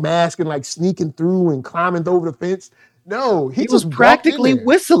black mask and like sneaking through and climbing over the fence. No, he he was just walked in practically there.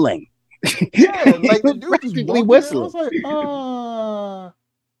 whistling. Yeah, He like the was dude just practically walked in there. I whistling. was like,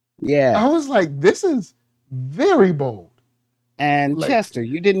 Yeah. I was like, this is very bold. And Like, Chester,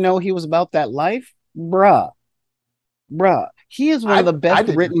 you didn't know he was about that life? Bruh. He is one of the I best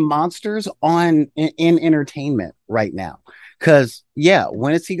didn't. written monsters in entertainment right now. Because, yeah,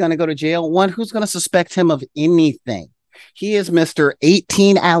 when is he going to go to jail? One, who's going to suspect him of anything? He is Mr.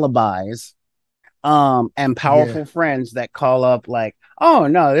 18 alibis and Yeah. powerful friends that call up like, oh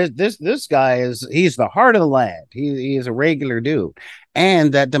no, this guy he's the heart of the land. He is a regular dude.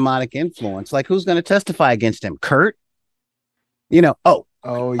 And that demonic influence. Like, who's going to testify against him? Kurt? Oh,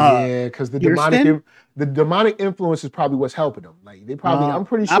 Oh uh yeah, because Kirsten? the demonic influence is probably what's helping them. Like they probably, Not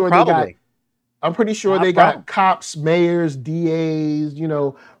probably. I'm pretty sure Not they probably. got cops, mayors, DAs,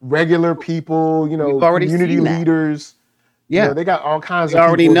 regular people, We've already community seen that. leaders. Yeah. They got all kinds We of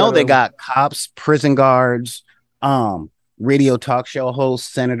already people know that they are. got cops, prison guards, radio talk show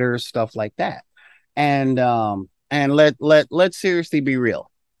hosts, senators, stuff like that. And let's seriously be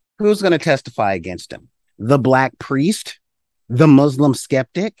real. Who's going to testify against him? The black priest, the Muslim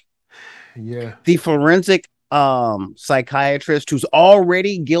skeptic, Yeah. the forensic psychiatrist who's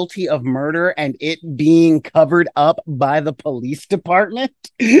already guilty of murder and it being covered up by the police department.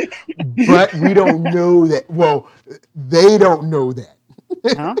 But we don't know that. Well, they don't know that.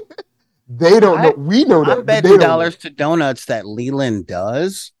 Huh? They don't know. We know I'm that, but they betting don't know. dollars to donuts that Leland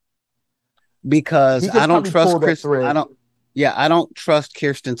does because He could I don't probably trust pull that Chris. thread. I don't trust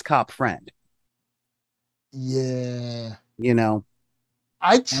Kirsten's cop friend. Yeah. And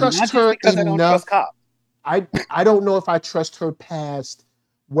I not trust just her because I don't trust enough. cops. I don't know if I trust her past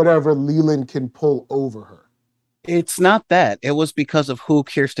whatever Leland can pull over her. It's not that. It was because of who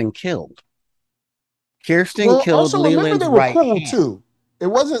Kirsten killed. Kirsten Well, killed also remember Leland's they were right cool hand. too. It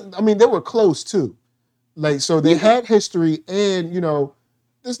wasn't. I mean, they were close too. Like so, they had history, and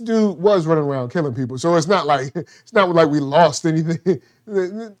this dude was running around killing people. So it's not like we lost anything.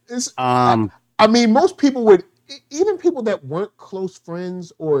 It's. I mean, most people would. Even people that weren't close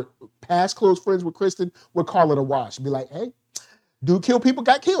friends or past close friends with Kristen would call it a wash. Be like, hey, dude killed people,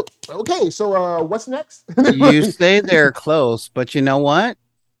 got killed. Okay, so what's next? You say they're close, but you know what?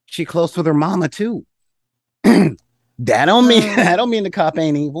 She close with her mama too. That don't mean the cop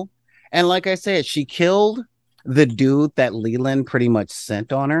ain't evil. And like I said, she killed the dude that Leland pretty much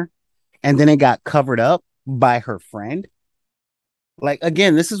sent on her, and then it got covered up by her friend. Like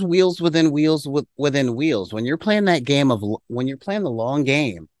again, this is wheels within wheels within wheels. When you're playing the long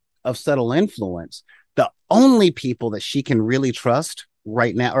game of subtle influence, the only people that she can really trust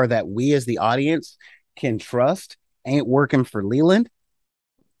right now, or that we as the audience can trust, ain't working for Leland,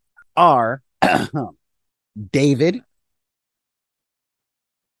 are David,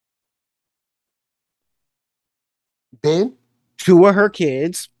 Ben, two of her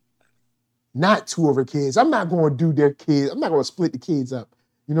kids. not two of her kids. I'm not going to do their kids. I'm not going to split the kids up.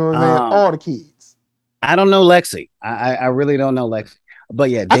 You know what I'm saying? All the kids. I don't know Lexi. I really don't know Lexi. But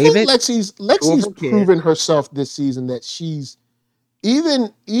yeah, David. I think Lexi's proven herself this season that she's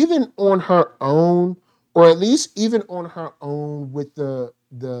even on her own, or at least even on her own with the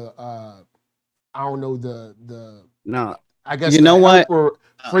I don't know the no. I guess you know what or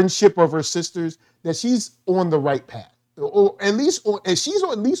friendship of her sisters, that she's on the right path, or at least she's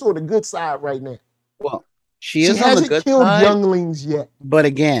at least on the good side right now. Well, she is on the good killed side, younglings yet. But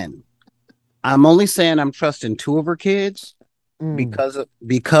again, I'm only saying I'm trusting two of her kids because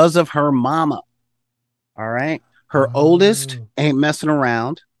of her mama. All right, her oldest ain't messing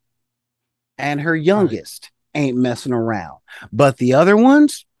around, and her youngest ain't messing around. But the other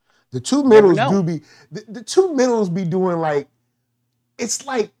ones, the two middles do be the two middles be doing like, it's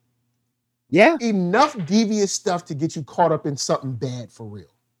like enough devious stuff to get you caught up in something bad for real.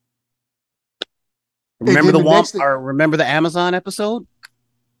 Remember remember the Amazon episode?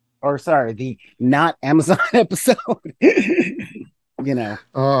 Or sorry, the not Amazon episode. Not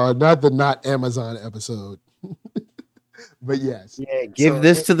the not Amazon episode. But yes. Yeah, give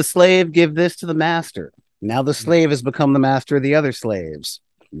this to the slave, give this to the master. Now the slave has become the master of the other slaves.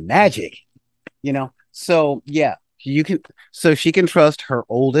 Magic. So yeah, so she can trust her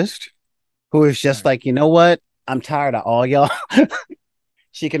oldest, who is just like, you know what? I'm tired of all y'all.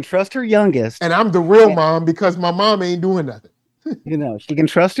 She can trust her youngest. And I'm the real mom because my mom ain't doing nothing. She can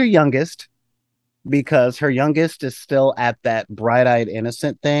trust her youngest because her youngest is still at that bright-eyed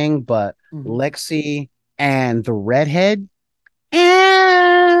innocent thing, but Lexi And the redhead,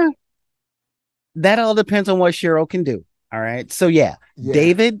 eh, that all depends on what Cheryl can do. All right. So yeah, Yeah.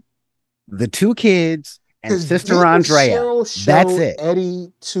 David, the two kids, and Because Sister didn't Andrea. Cheryl That's show it.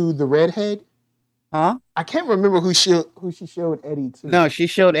 Eddie to the redhead? Huh? I can't remember who she showed Eddie to. No, she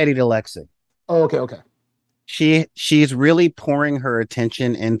showed Eddie to Lexi. Oh, okay, okay. She's really pouring her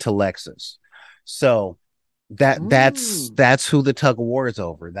attention into Lexus. So Mm. that's who the tug of war is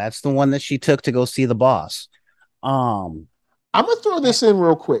over. That's the one that she took to go see the boss. Um I'm gonna throw this in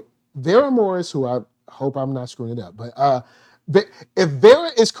real quick. Vera Morris, who I hope I'm not screwing it up, but if Vera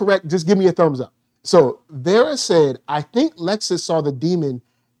is correct, just give me a thumbs up. So Vera said, "I think Lexus saw the demon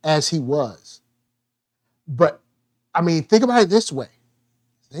as he was." But I mean, think about it this way.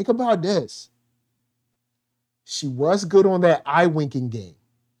 Think about this. She was good on that eye winking game.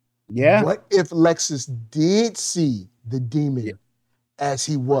 yeah. What if Lexus did see the demon Yeah. as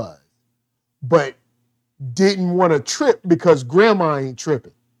he was, but didn't want to trip because grandma ain't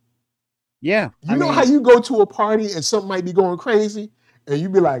tripping? Yeah. You know how you go to a party and something might be going crazy, and you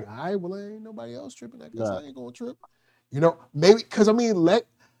be like, "All right, well, ain't nobody else tripping. I guess I ain't gonna trip." You know, maybe because I mean,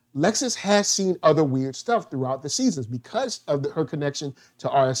 Lexus has seen other weird stuff throughout the seasons because of her connection to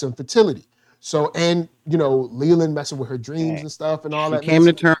RSM fertility. So, and you know, Leland messing with her dreams and stuff and all she that. came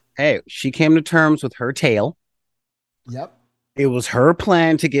to terms. Hey, she came to terms with her tail. Yep. It was her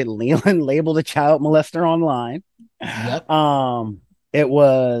plan to get Leland labeled a child molester online. Yep. It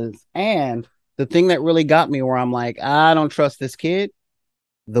was, and the thing that really got me where I'm like, I don't trust this kid,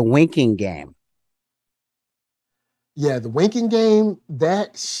 the winking game. Yeah, the winking game,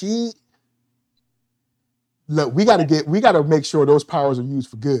 that she look, we gotta make sure those powers are used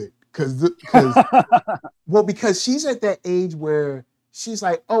for good. Because she's at that age where she's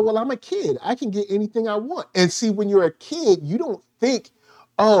like, oh, well, I'm a kid. I can get anything I want. And see, when you're a kid, you don't think,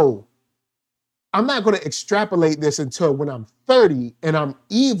 oh, I'm not going to extrapolate this until when I'm 30 and I'm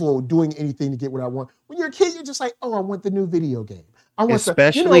evil doing anything to get what I want. When you're a kid, you're just like, oh, I want the new video game. I want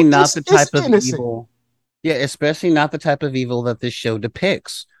especially not the type of innocent. evil. Yeah, especially not the type of evil that this show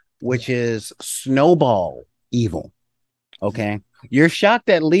depicts, which is snowball evil. Okay. You're shocked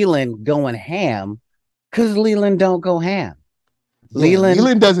at Leland going ham because Leland don't go ham. Yeah,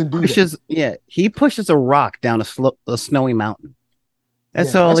 Leland doesn't do pushes, that. Yeah, he pushes a rock down a snowy mountain.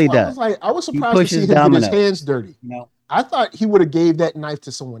 That's all he does. I was surprised to see him get his hands dirty. No. I thought he would have gave that knife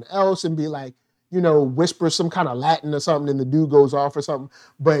to someone else and be like, you know, whisper some kind of Latin or something, and the dude goes off or something.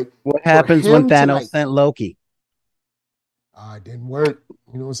 But what happens when Thanos sent Loki? It didn't work.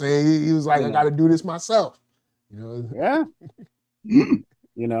 You know what I'm saying? He was like, I got to do this myself. You know? Yeah. You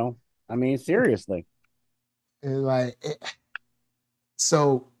know, I mean, seriously. And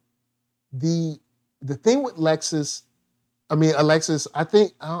so the thing with Alexis, I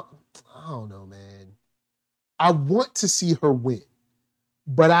think, I don't know, man. I want to see her win,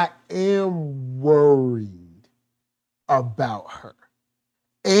 but I am worried about her.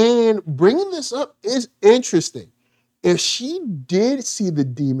 And bringing this up is interesting. If she did see the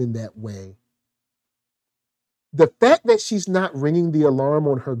demon that way, the fact that she's not ringing the alarm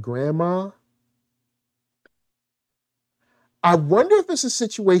on her grandma, I wonder if it's a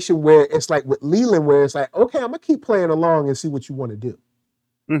situation where it's like with Leland, where it's like, okay, I'm going to keep playing along and see what you want to do.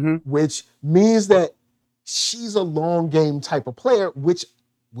 Mm-hmm. Which means that she's a long game type of player, which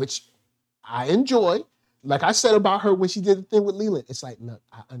I enjoy. Like I said about her when she did the thing with Leland, it's like, look,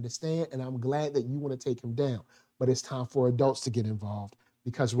 I understand, and I'm glad that you want to take him down, but it's time for adults to get involved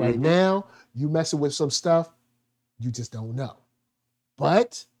because right now you messing with some stuff you just don't know.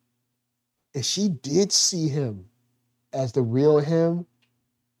 But if she did see him as the real him,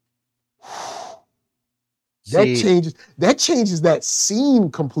 that changes that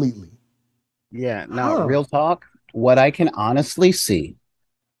scene completely. Yeah. Now, real talk, what I can honestly see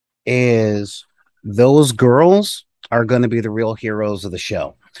is those girls are going to be the real heroes of the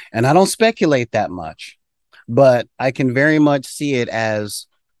show. And I don't speculate that much, but I can very much see it as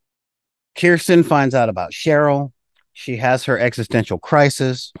Kirsten finds out about Cheryl. She has her existential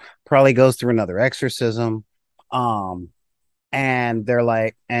crisis, probably goes through another exorcism. And they're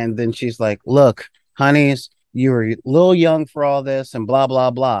like, and then she's like, look, honeys, you were a little young for all this and blah,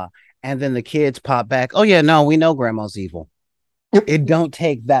 blah, blah. And then the kids pop back. Oh, yeah, no, we know grandma's evil. It don't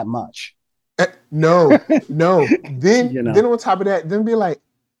take that much. No. Then on top of that, then be like,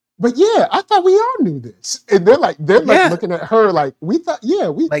 but yeah, I thought we all knew this. And they're like looking at her like, we thought,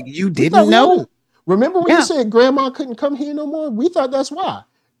 like you didn't know. Remember when you said grandma couldn't come here no more? We thought that's why.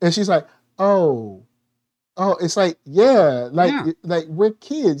 And she's like, oh, Oh, it's like, yeah, Yeah. like we're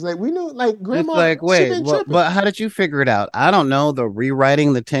kids. Like we knew, like It's grandma, like, she wait, been well, tripping. but how did you figure it out? I don't know. The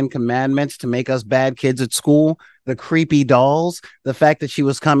rewriting the Ten Commandments to make us bad kids at school, the creepy dolls, the fact that she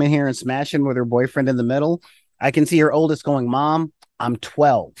was coming here and smashing with her boyfriend in the middle. I can see her oldest going, Mom, I'm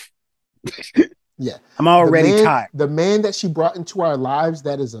 12. Yeah. I'm already tired. The man that she brought into our lives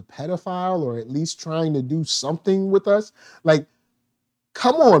that is a pedophile or at least trying to do something with us. Like,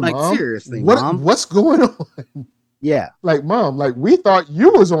 come on, Like, mom. seriously, Mom. What's going on? Yeah. Like, mom, like we thought you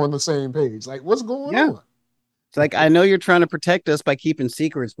was on the same page. Like, what's going Yeah. on? It's like, I know you're trying to protect us by keeping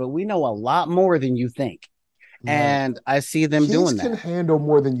secrets, but we know a lot more than you think. Look, And I see them kids doing can that. handle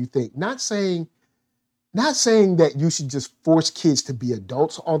more than you think. Not saying that you should just force kids to be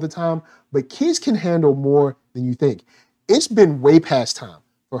adults all the time, but kids can handle more than you think. It's been way past time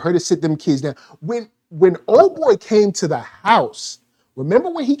for her to sit them kids down. When old boy came to the house, remember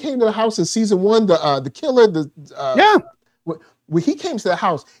when he came to the house in season one, the killer, Yeah. when he came to the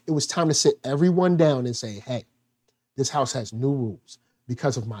house, it was time to sit everyone down and say, "Hey, this house has new rules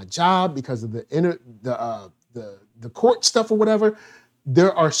because of my job, because of the court stuff or whatever.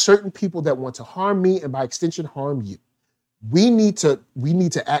 There are certain people that want to harm me and by extension harm you. We need to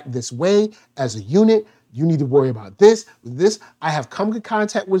act this way as a unit. You need to worry about this. This I have come in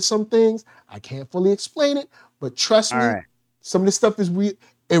contact with some things. I can't fully explain it, but trust All me, right. some of this stuff is real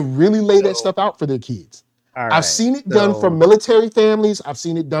and really lay that So, stuff out for their kids. all I've right. seen it done from So, military families. I've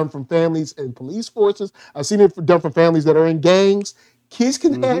seen it done from families in police forces. I've seen it done from families that are in gangs. Kids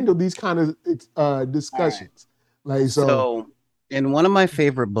can mhm. handle these kind of All right. discussions. Like so, So, in one of my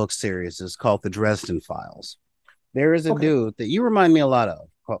favorite book series is called The Dresden Files. There is a okay. dude that you remind me a lot of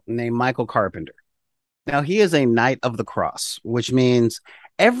named Michael Carpenter. Now, he is a Knight of the Cross, which means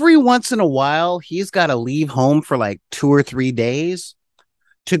every once in a while, he's got to leave home for like 2 or 3 days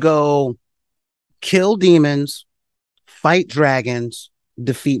to go kill demons, fight dragons,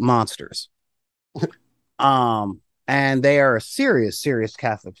 defeat monsters. And they are a serious, serious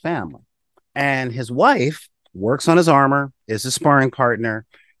Catholic family. And his wife works on his armor, is his sparring partner.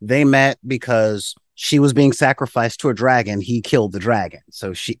 They met because she was being sacrificed to a dragon. He killed the dragon.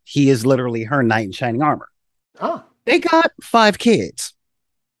 So he is literally her knight in shining armor. Ah, They got 5 kids.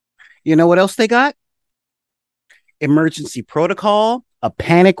 You know what else they got? Emergency protocol, a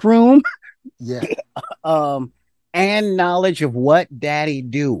panic room, yeah. um, and knowledge of what daddy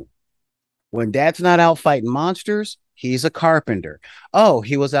do. When dad's not out fighting monsters, he's a carpenter. Oh,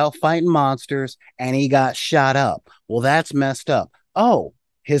 he was out fighting monsters and he got shot up. Well, that's messed up. Oh,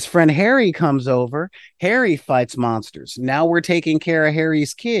 his friend Harry comes over. Harry fights monsters. Now we're taking care of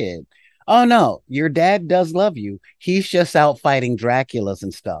Harry's kid. Oh no, your dad does love you. He's just out fighting Draculas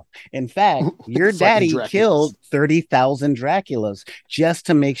and stuff. In fact, your Fighting daddy Draculas. killed 30,000 Draculas just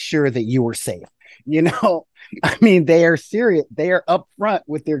to make sure that you were safe. You know, I mean, they are serious. They are upfront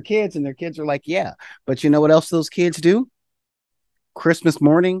with their kids, and their kids are like, yeah. But you know what else those kids do? Christmas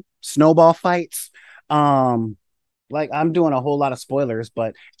morning, snowball fights. Um, like I'm doing a whole lot of spoilers,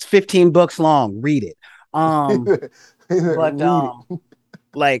 but it's 15 books long. Read it. But Read it.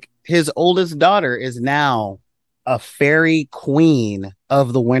 like his oldest daughter is now a fairy queen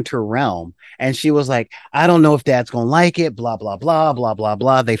of the winter realm. And she was like, I don't know if dad's gonna like it, blah, blah, blah, blah, blah,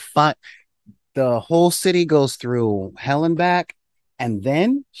 blah. They fight the whole city goes through hell and back. And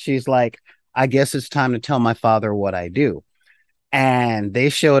then she's like, I guess it's time to tell my father what I do. And they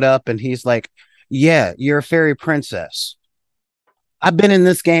showed up and he's like, yeah, you're a fairy princess. I've been in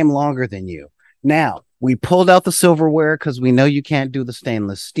this game longer than you. Now, we pulled out the silverware because we know you can't do the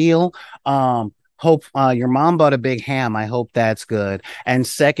stainless steel. Hope your mom bought a big ham. I hope that's good. And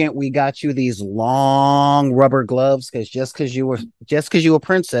second, we got you these long rubber gloves because just because you a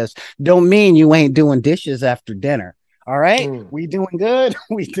princess don't mean you ain't doing dishes after dinner. All right, Mm. we doing good.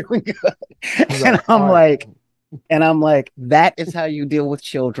 We doing good. He's And like, all right. I'm like, that is how you deal with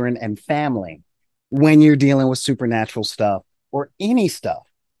children and family when you're dealing with supernatural stuff or any stuff.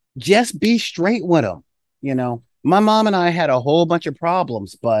 Just be straight with them. You know, my mom and I had a whole bunch of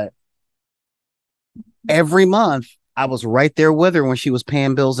problems, but every month I was right there with her when she was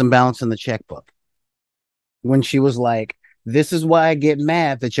paying bills and balancing the checkbook. When she was like, this is why I get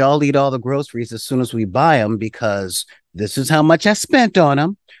mad that y'all eat all the groceries as soon as we buy them because this is how much I spent on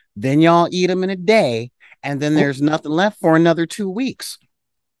them. Then y'all eat them in a day, and then there's nothing left for another 2 weeks.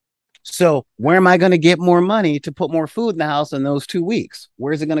 So where am I going to get more money to put more food in the house in those 2 weeks?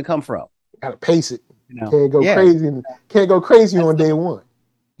 Where's it going to come from? Gotta pace it. You know, Can't go yeah, crazy. Can't go crazy that's on day one.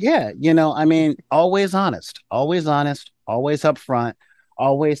 yeah. I mean, always honest, always upfront,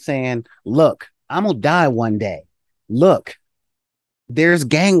 always saying, look, I'm gonna die one day. Look, there's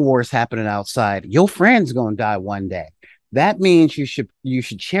gang wars happening outside. Your friend's gonna die one day. That means you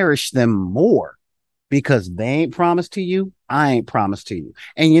should cherish them more because they ain't promised to you. I ain't promised to you.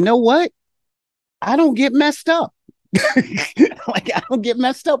 And you know what? I don't get messed up. Like I don't get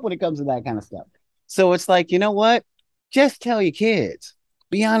messed up when it comes to that kind of stuff. So it's like, you know what? Just tell your kids.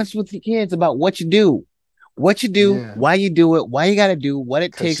 Be honest with your kids about what you do, Yeah, why you do it, why you got to do what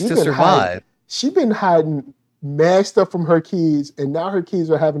it because takes to survive. she been hiding mad stuff from her kids, and now her kids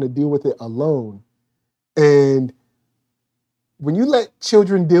are having to deal with it alone. And when you let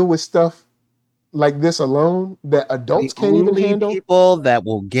children deal with stuff like this alone that The adults can't even only handle, people that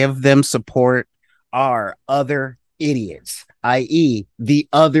will give them support are other idiots, i.e., the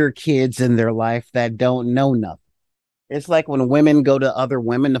other kids in their life that don't know nothing. It's like when women go to other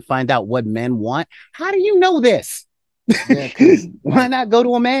women to find out what men want. How do you know this? yeah, because Why not go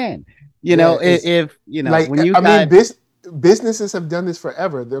to a man? yeah, it's If you know like when you I mean, got businesses have done this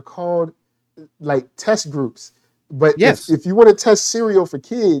forever. They're called like test groups. But yes, if you want to test cereal for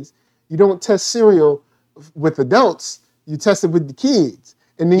kids, you don't test cereal with adults. You test it with the kids,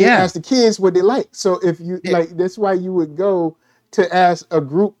 and then you yeah, ask the kids what they like. So if you it, like, that's why you would go to ask a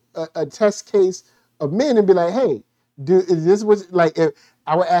group a test case of men and be like, "Hey, is this what like?" If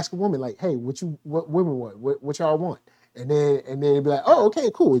I would ask a woman like, "Hey, what women want? What y'all want?" And then it'd be like, "Oh, okay,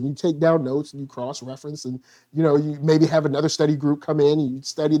 cool." And you take down notes and you cross reference, and you maybe have another study group come in and you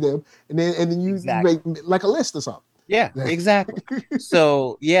study them, and then you exactly. make like a list or something. Yeah, exactly.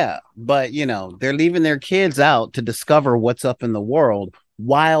 So, yeah, but they're leaving their kids out to discover what's up in the world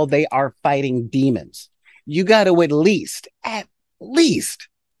while they are fighting demons. You got to at least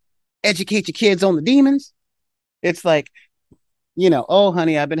educate your kids on the demons. It's like, oh,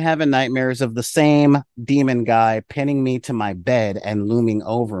 honey, I've been having nightmares of the same demon guy pinning me to my bed and looming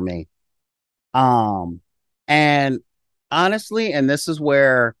over me. Um, and honestly, and this is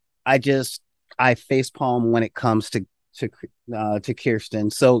where I just I facepalm when it comes to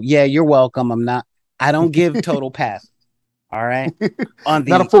Kirsten. So yeah, you're welcome. I don't give total pass. All right. On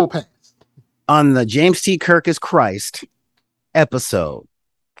Not a the full pass. on the James T. Kirk is Christ episode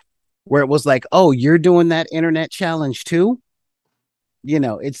where it was like, oh, you're doing that internet challenge too.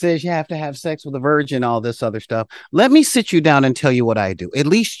 It says you have to have sex with a virgin, all this other stuff. Let me sit you down and tell you what I do. At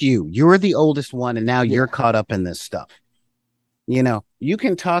least you're the oldest one, and now you're Yeah, caught up in this stuff. You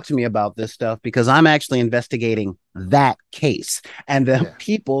can talk to me about this stuff because I'm actually investigating that case. And the yeah.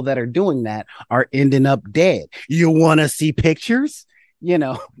 people that are doing that are ending up dead. You want to see pictures? You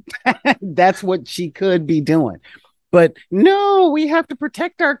know, that's what she could be doing. But no, we have to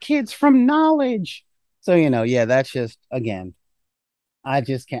protect our kids from knowledge. So, yeah, that's just, again, I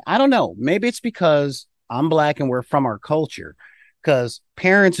just can't. I don't know. Maybe it's because I'm black and we're from our culture. Because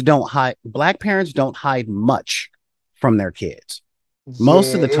black parents don't hide much from their kids.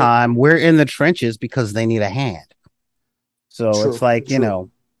 Most of Yeah, the time, we're in the trenches because they need a hand. So it's true, like, true.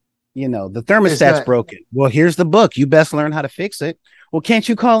 the It's thermostat's not. broken. Well, here's the book. You best learn how to fix it. Well, can't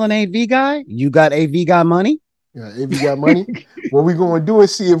you call an AV guy? You got AV guy money? Yeah, if you got money, what we gonna do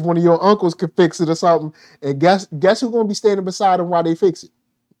is see if one of your uncles can fix it or something. And guess who's gonna be standing beside them while they fix it?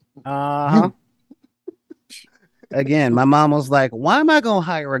 Uh-huh. You. Again, my mom was like, why am I going to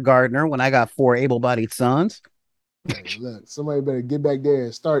hire a gardener when I got 4 able-bodied sons? Hey, look, somebody better get back there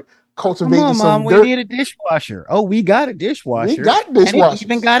and start Come cultivating on, mom, some we dirt. need a dishwasher. Oh, we got a We dishwasher, got and it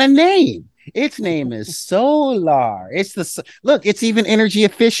even dishwashers. got a name. Its name is Solar. Look, it's even energy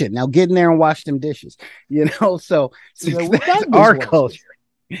efficient. Now get in there and wash them dishes. So You know, since we that's got our culture.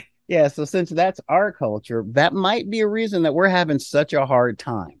 dishwashers. Yeah, so since that's our culture, that might be a reason that we're having such a hard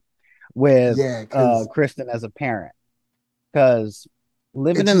time with Yeah, because Kristen as a parent. Because it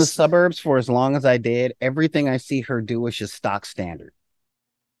living in the just suburbs for as long as I did, everything I see her do is just stock standard,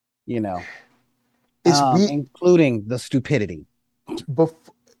 you know, it's we. including the stupidity. Bef-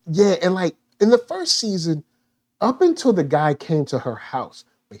 yeah, and like in the first season, up until the guy came to her house,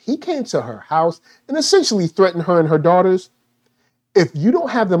 but he came to her house and essentially threatened her and her daughters. If you don't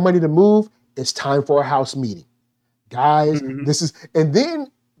have the money to move, it's time for a house meeting. Guys, Mm-hmm. this is, and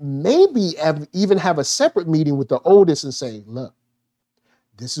then maybe even have a separate meeting with the oldest and say, look,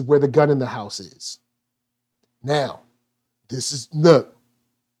 this is where the gun in the house is. Now, look,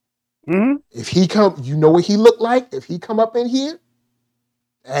 Mm-hmm. if he come, you know what he looked like? If he come up in here,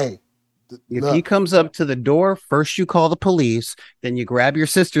 hey, If he look, comes up to the door, first you call the police, then you grab your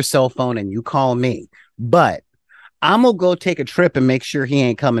sister's cell phone and you call me. But I'm gonna go take a trip and make sure he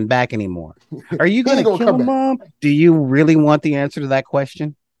ain't coming back anymore. Are you he ain't gonna gonna kill come him, back. mom? Do you really want the answer to that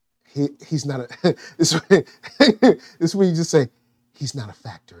question? He's not a, this way you just say, he's not a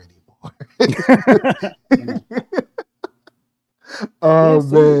factor anymore. You know, Yeah, Oh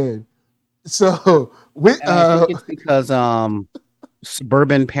serious. man. So we And I think it's because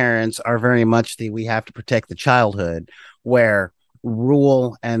suburban parents are very much the we have to protect the childhood, where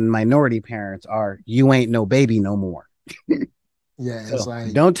rural and minority parents are you ain't no baby no more. yeah, it's So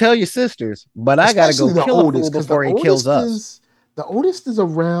like don't tell your sisters, but I gotta especially go the kill a fool oldest, because before he kills us. the oldest is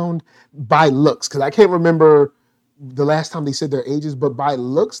around by looks. Because I can't remember the last time they said their ages, but by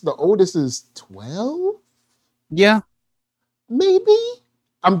looks, the oldest is 12, Yeah, maybe.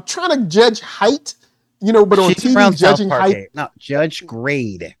 I'm trying to judge height, but on she's TV, around South judging Park height, 8. No, Judge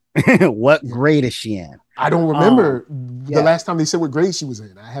Grade. What yeah, grade is she in? I don't Um, remember the yeah, last time they said what grade she was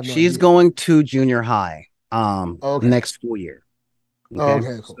in. I have no she's idea. going to junior high Okay. next school year. Oh, Okay.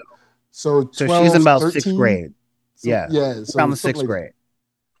 okay, cool. So So she's in 12, about sixth 13. grade. So Yeah, yeah, around so the something sixth like that. grade.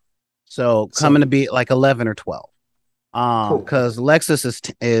 So coming to So be like 11 or 12. cool. Because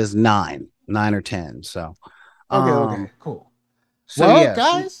Lexus is 9 or 10. Okay, Um, okay, cool. so Well, yeah,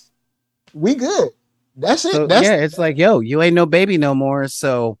 guys, we good. That's it. so That's yeah, it's like, yo, you ain't no baby no more.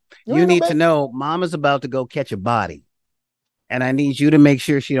 So you you ain't no need to baby. know mom is about to go catch a body. And I need you to make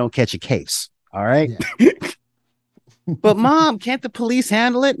sure she don't catch a case. All right. Yeah. But mom, can't the police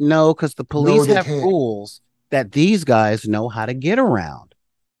handle it? No, because the No, police they have can't. rules that these guys know how to get around.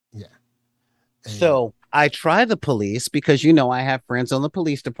 Yeah. And So I try the police because I have friends on the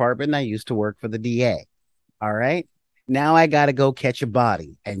police department and I used to work for the DA. All right. Now I got to go catch a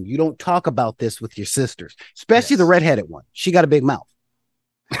body. And you don't talk about this with your sisters, especially the yes, redheaded one. She got a big mouth.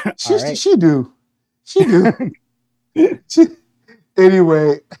 All she right. she do, she do. She,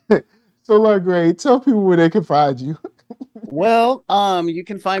 anyway, so like, great. Tell people where they can find you. Well, you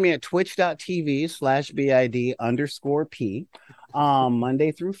can find me at twitch.tv/BID_P.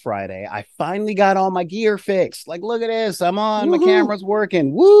 Monday through Friday. I finally got all my gear fixed. Like, look at this. I'm on, my Woohoo! camera's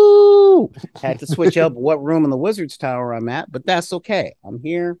working. Woo! Had to switch up what room in the Wizards Tower I'm at, but that's okay. I'm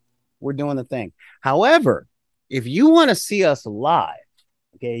here. We're doing the thing. However, if you want to see us live,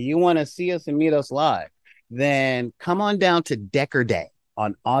 okay, you want to see us and meet us live, then come on down to Decker Day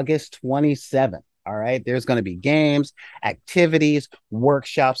on August 27th. All right. There's going to be games, activities,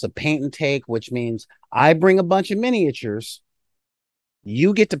 workshops, a paint and take, which means I bring a bunch of miniatures.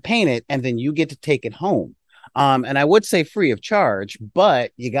 You get to paint it and then you get to take it home. And I would say free of charge,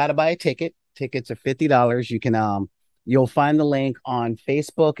 but you got to buy a ticket. Tickets are $50. You'll find the link on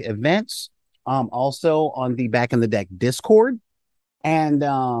Facebook events, also on the Back in the Deck Discord. And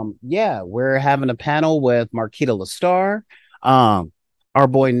yeah, we're having a panel with Marquita Lastar, um, our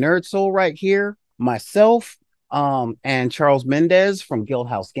boy Nerd Soul right here, myself, and Charles Mendez from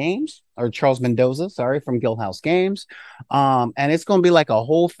Guildhouse Games, or Charles Mendoza, sorry, from Guildhouse Games. And it's gonna be like a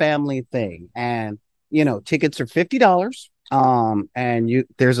whole family thing. And tickets are $50. And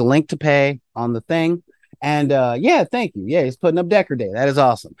there's a link to pay on the thing. And yeah, thank you. Yeah, he's putting up Decker Day. That is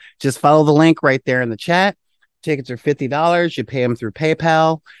awesome. Just follow the link right there in the chat. Tickets are $50. You pay them through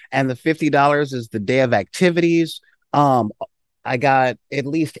PayPal, and the $50 is the day of activities. Um, I got at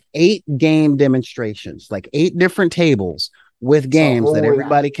least 8 game demonstrations, like 8 different tables with It's a games that whole lot.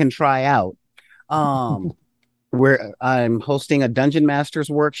 everybody can try out. Um, where I'm hosting a Dungeon Masters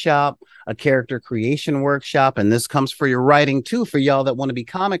workshop, a character creation workshop, and this comes for your writing too, for y'all that want to be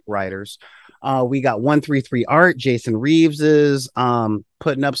comic writers. We got 133 Art, Jason Reeves is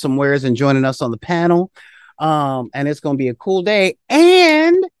putting up some wares and joining us on the panel. And it's going to be a cool day.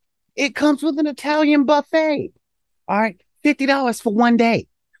 And it comes with an Italian buffet. All right. $50 for one day.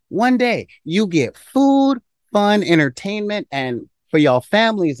 One day. You get food, fun, entertainment. And for y'all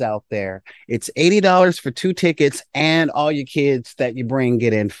families out there, it's $80 for 2 tickets, and all your kids that you bring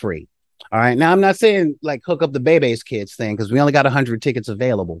get in free. All right. Now, I'm not saying like hook up the Bebe's kids thing because we only got 100 tickets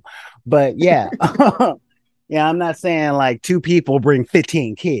available. But yeah. Yeah, I'm not saying like 2 people bring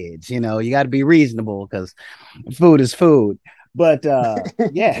 15 kids. You got to be reasonable because food is food. But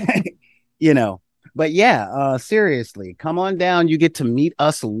yeah, you know, but yeah, seriously, come on down. You get to meet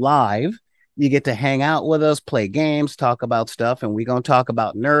us live. You get to hang out with us, play games, talk about stuff, and we're gonna talk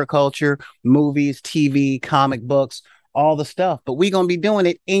about nerd culture, movies, TV, comic books, all the stuff. But we're gonna be doing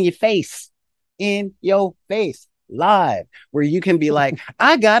it in your face, live, where you can be like,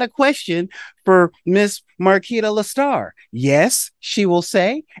 I got a question for Miss Marquita Lastar. Yes, she will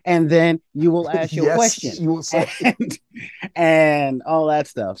say, and then you will ask your Yes, question. you will say. And all that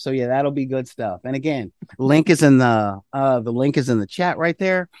stuff. So yeah, that'll be good stuff. And again, link is in the chat right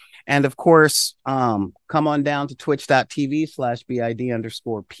there. And of course, come on down to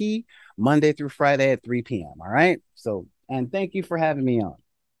twitch.tv/BID_P Monday through Friday at 3 p.m. All right. So, and thank you for having me on.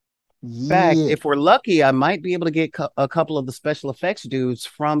 In fact, Yeah. if we're lucky, I might be able to get a couple of the special effects dudes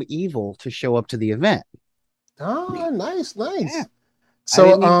from Evil to show up to the event. Oh, nice. Yeah.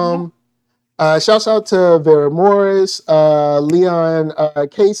 So, shouts out to Vera Morris, Leon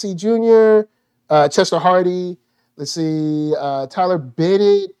Casey Jr., Chester Hardy. Let's see, Tyler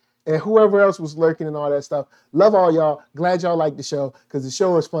Bennett, and whoever else was lurking and all that stuff. Love all y'all. Glad y'all like the show because the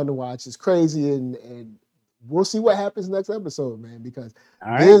show is fun to watch. It's crazy, and we'll see what happens next episode, man. Because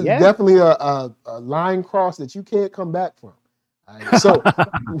there's definitely a line cross that you can't come back from. All right, so,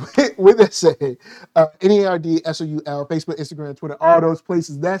 with that said, NERD, SOUL, Facebook, Instagram, Twitter, all those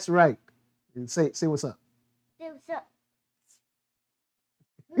places. That's right. Say what's up. Say what's up.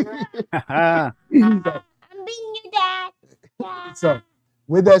 Ah, I'm being your dad. So,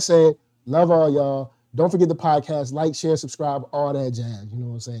 with that said, love all y'all. Don't forget the podcast, like, share, subscribe, all that jazz. You know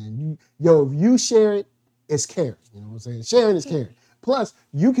what I'm saying? If you share it, it's caring. You know what I'm saying? Sharing is caring. Plus,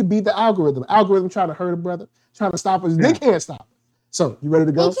 you can beat the algorithm. Algorithm trying to hurt a brother, trying to stop us. They can't stop us. So, you ready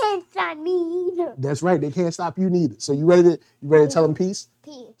to go? They can't stop me either. That's right. They can't stop you neither. So, you ready to tell them peace?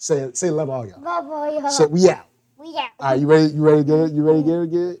 Peace. Say love all y'all. Love all y'all. So, we out. We out. All right, you ready? You ready to get it? You ready to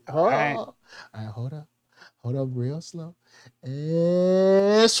get it? Hold on. right. All right, hold up real slow.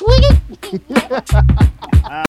 And swing it.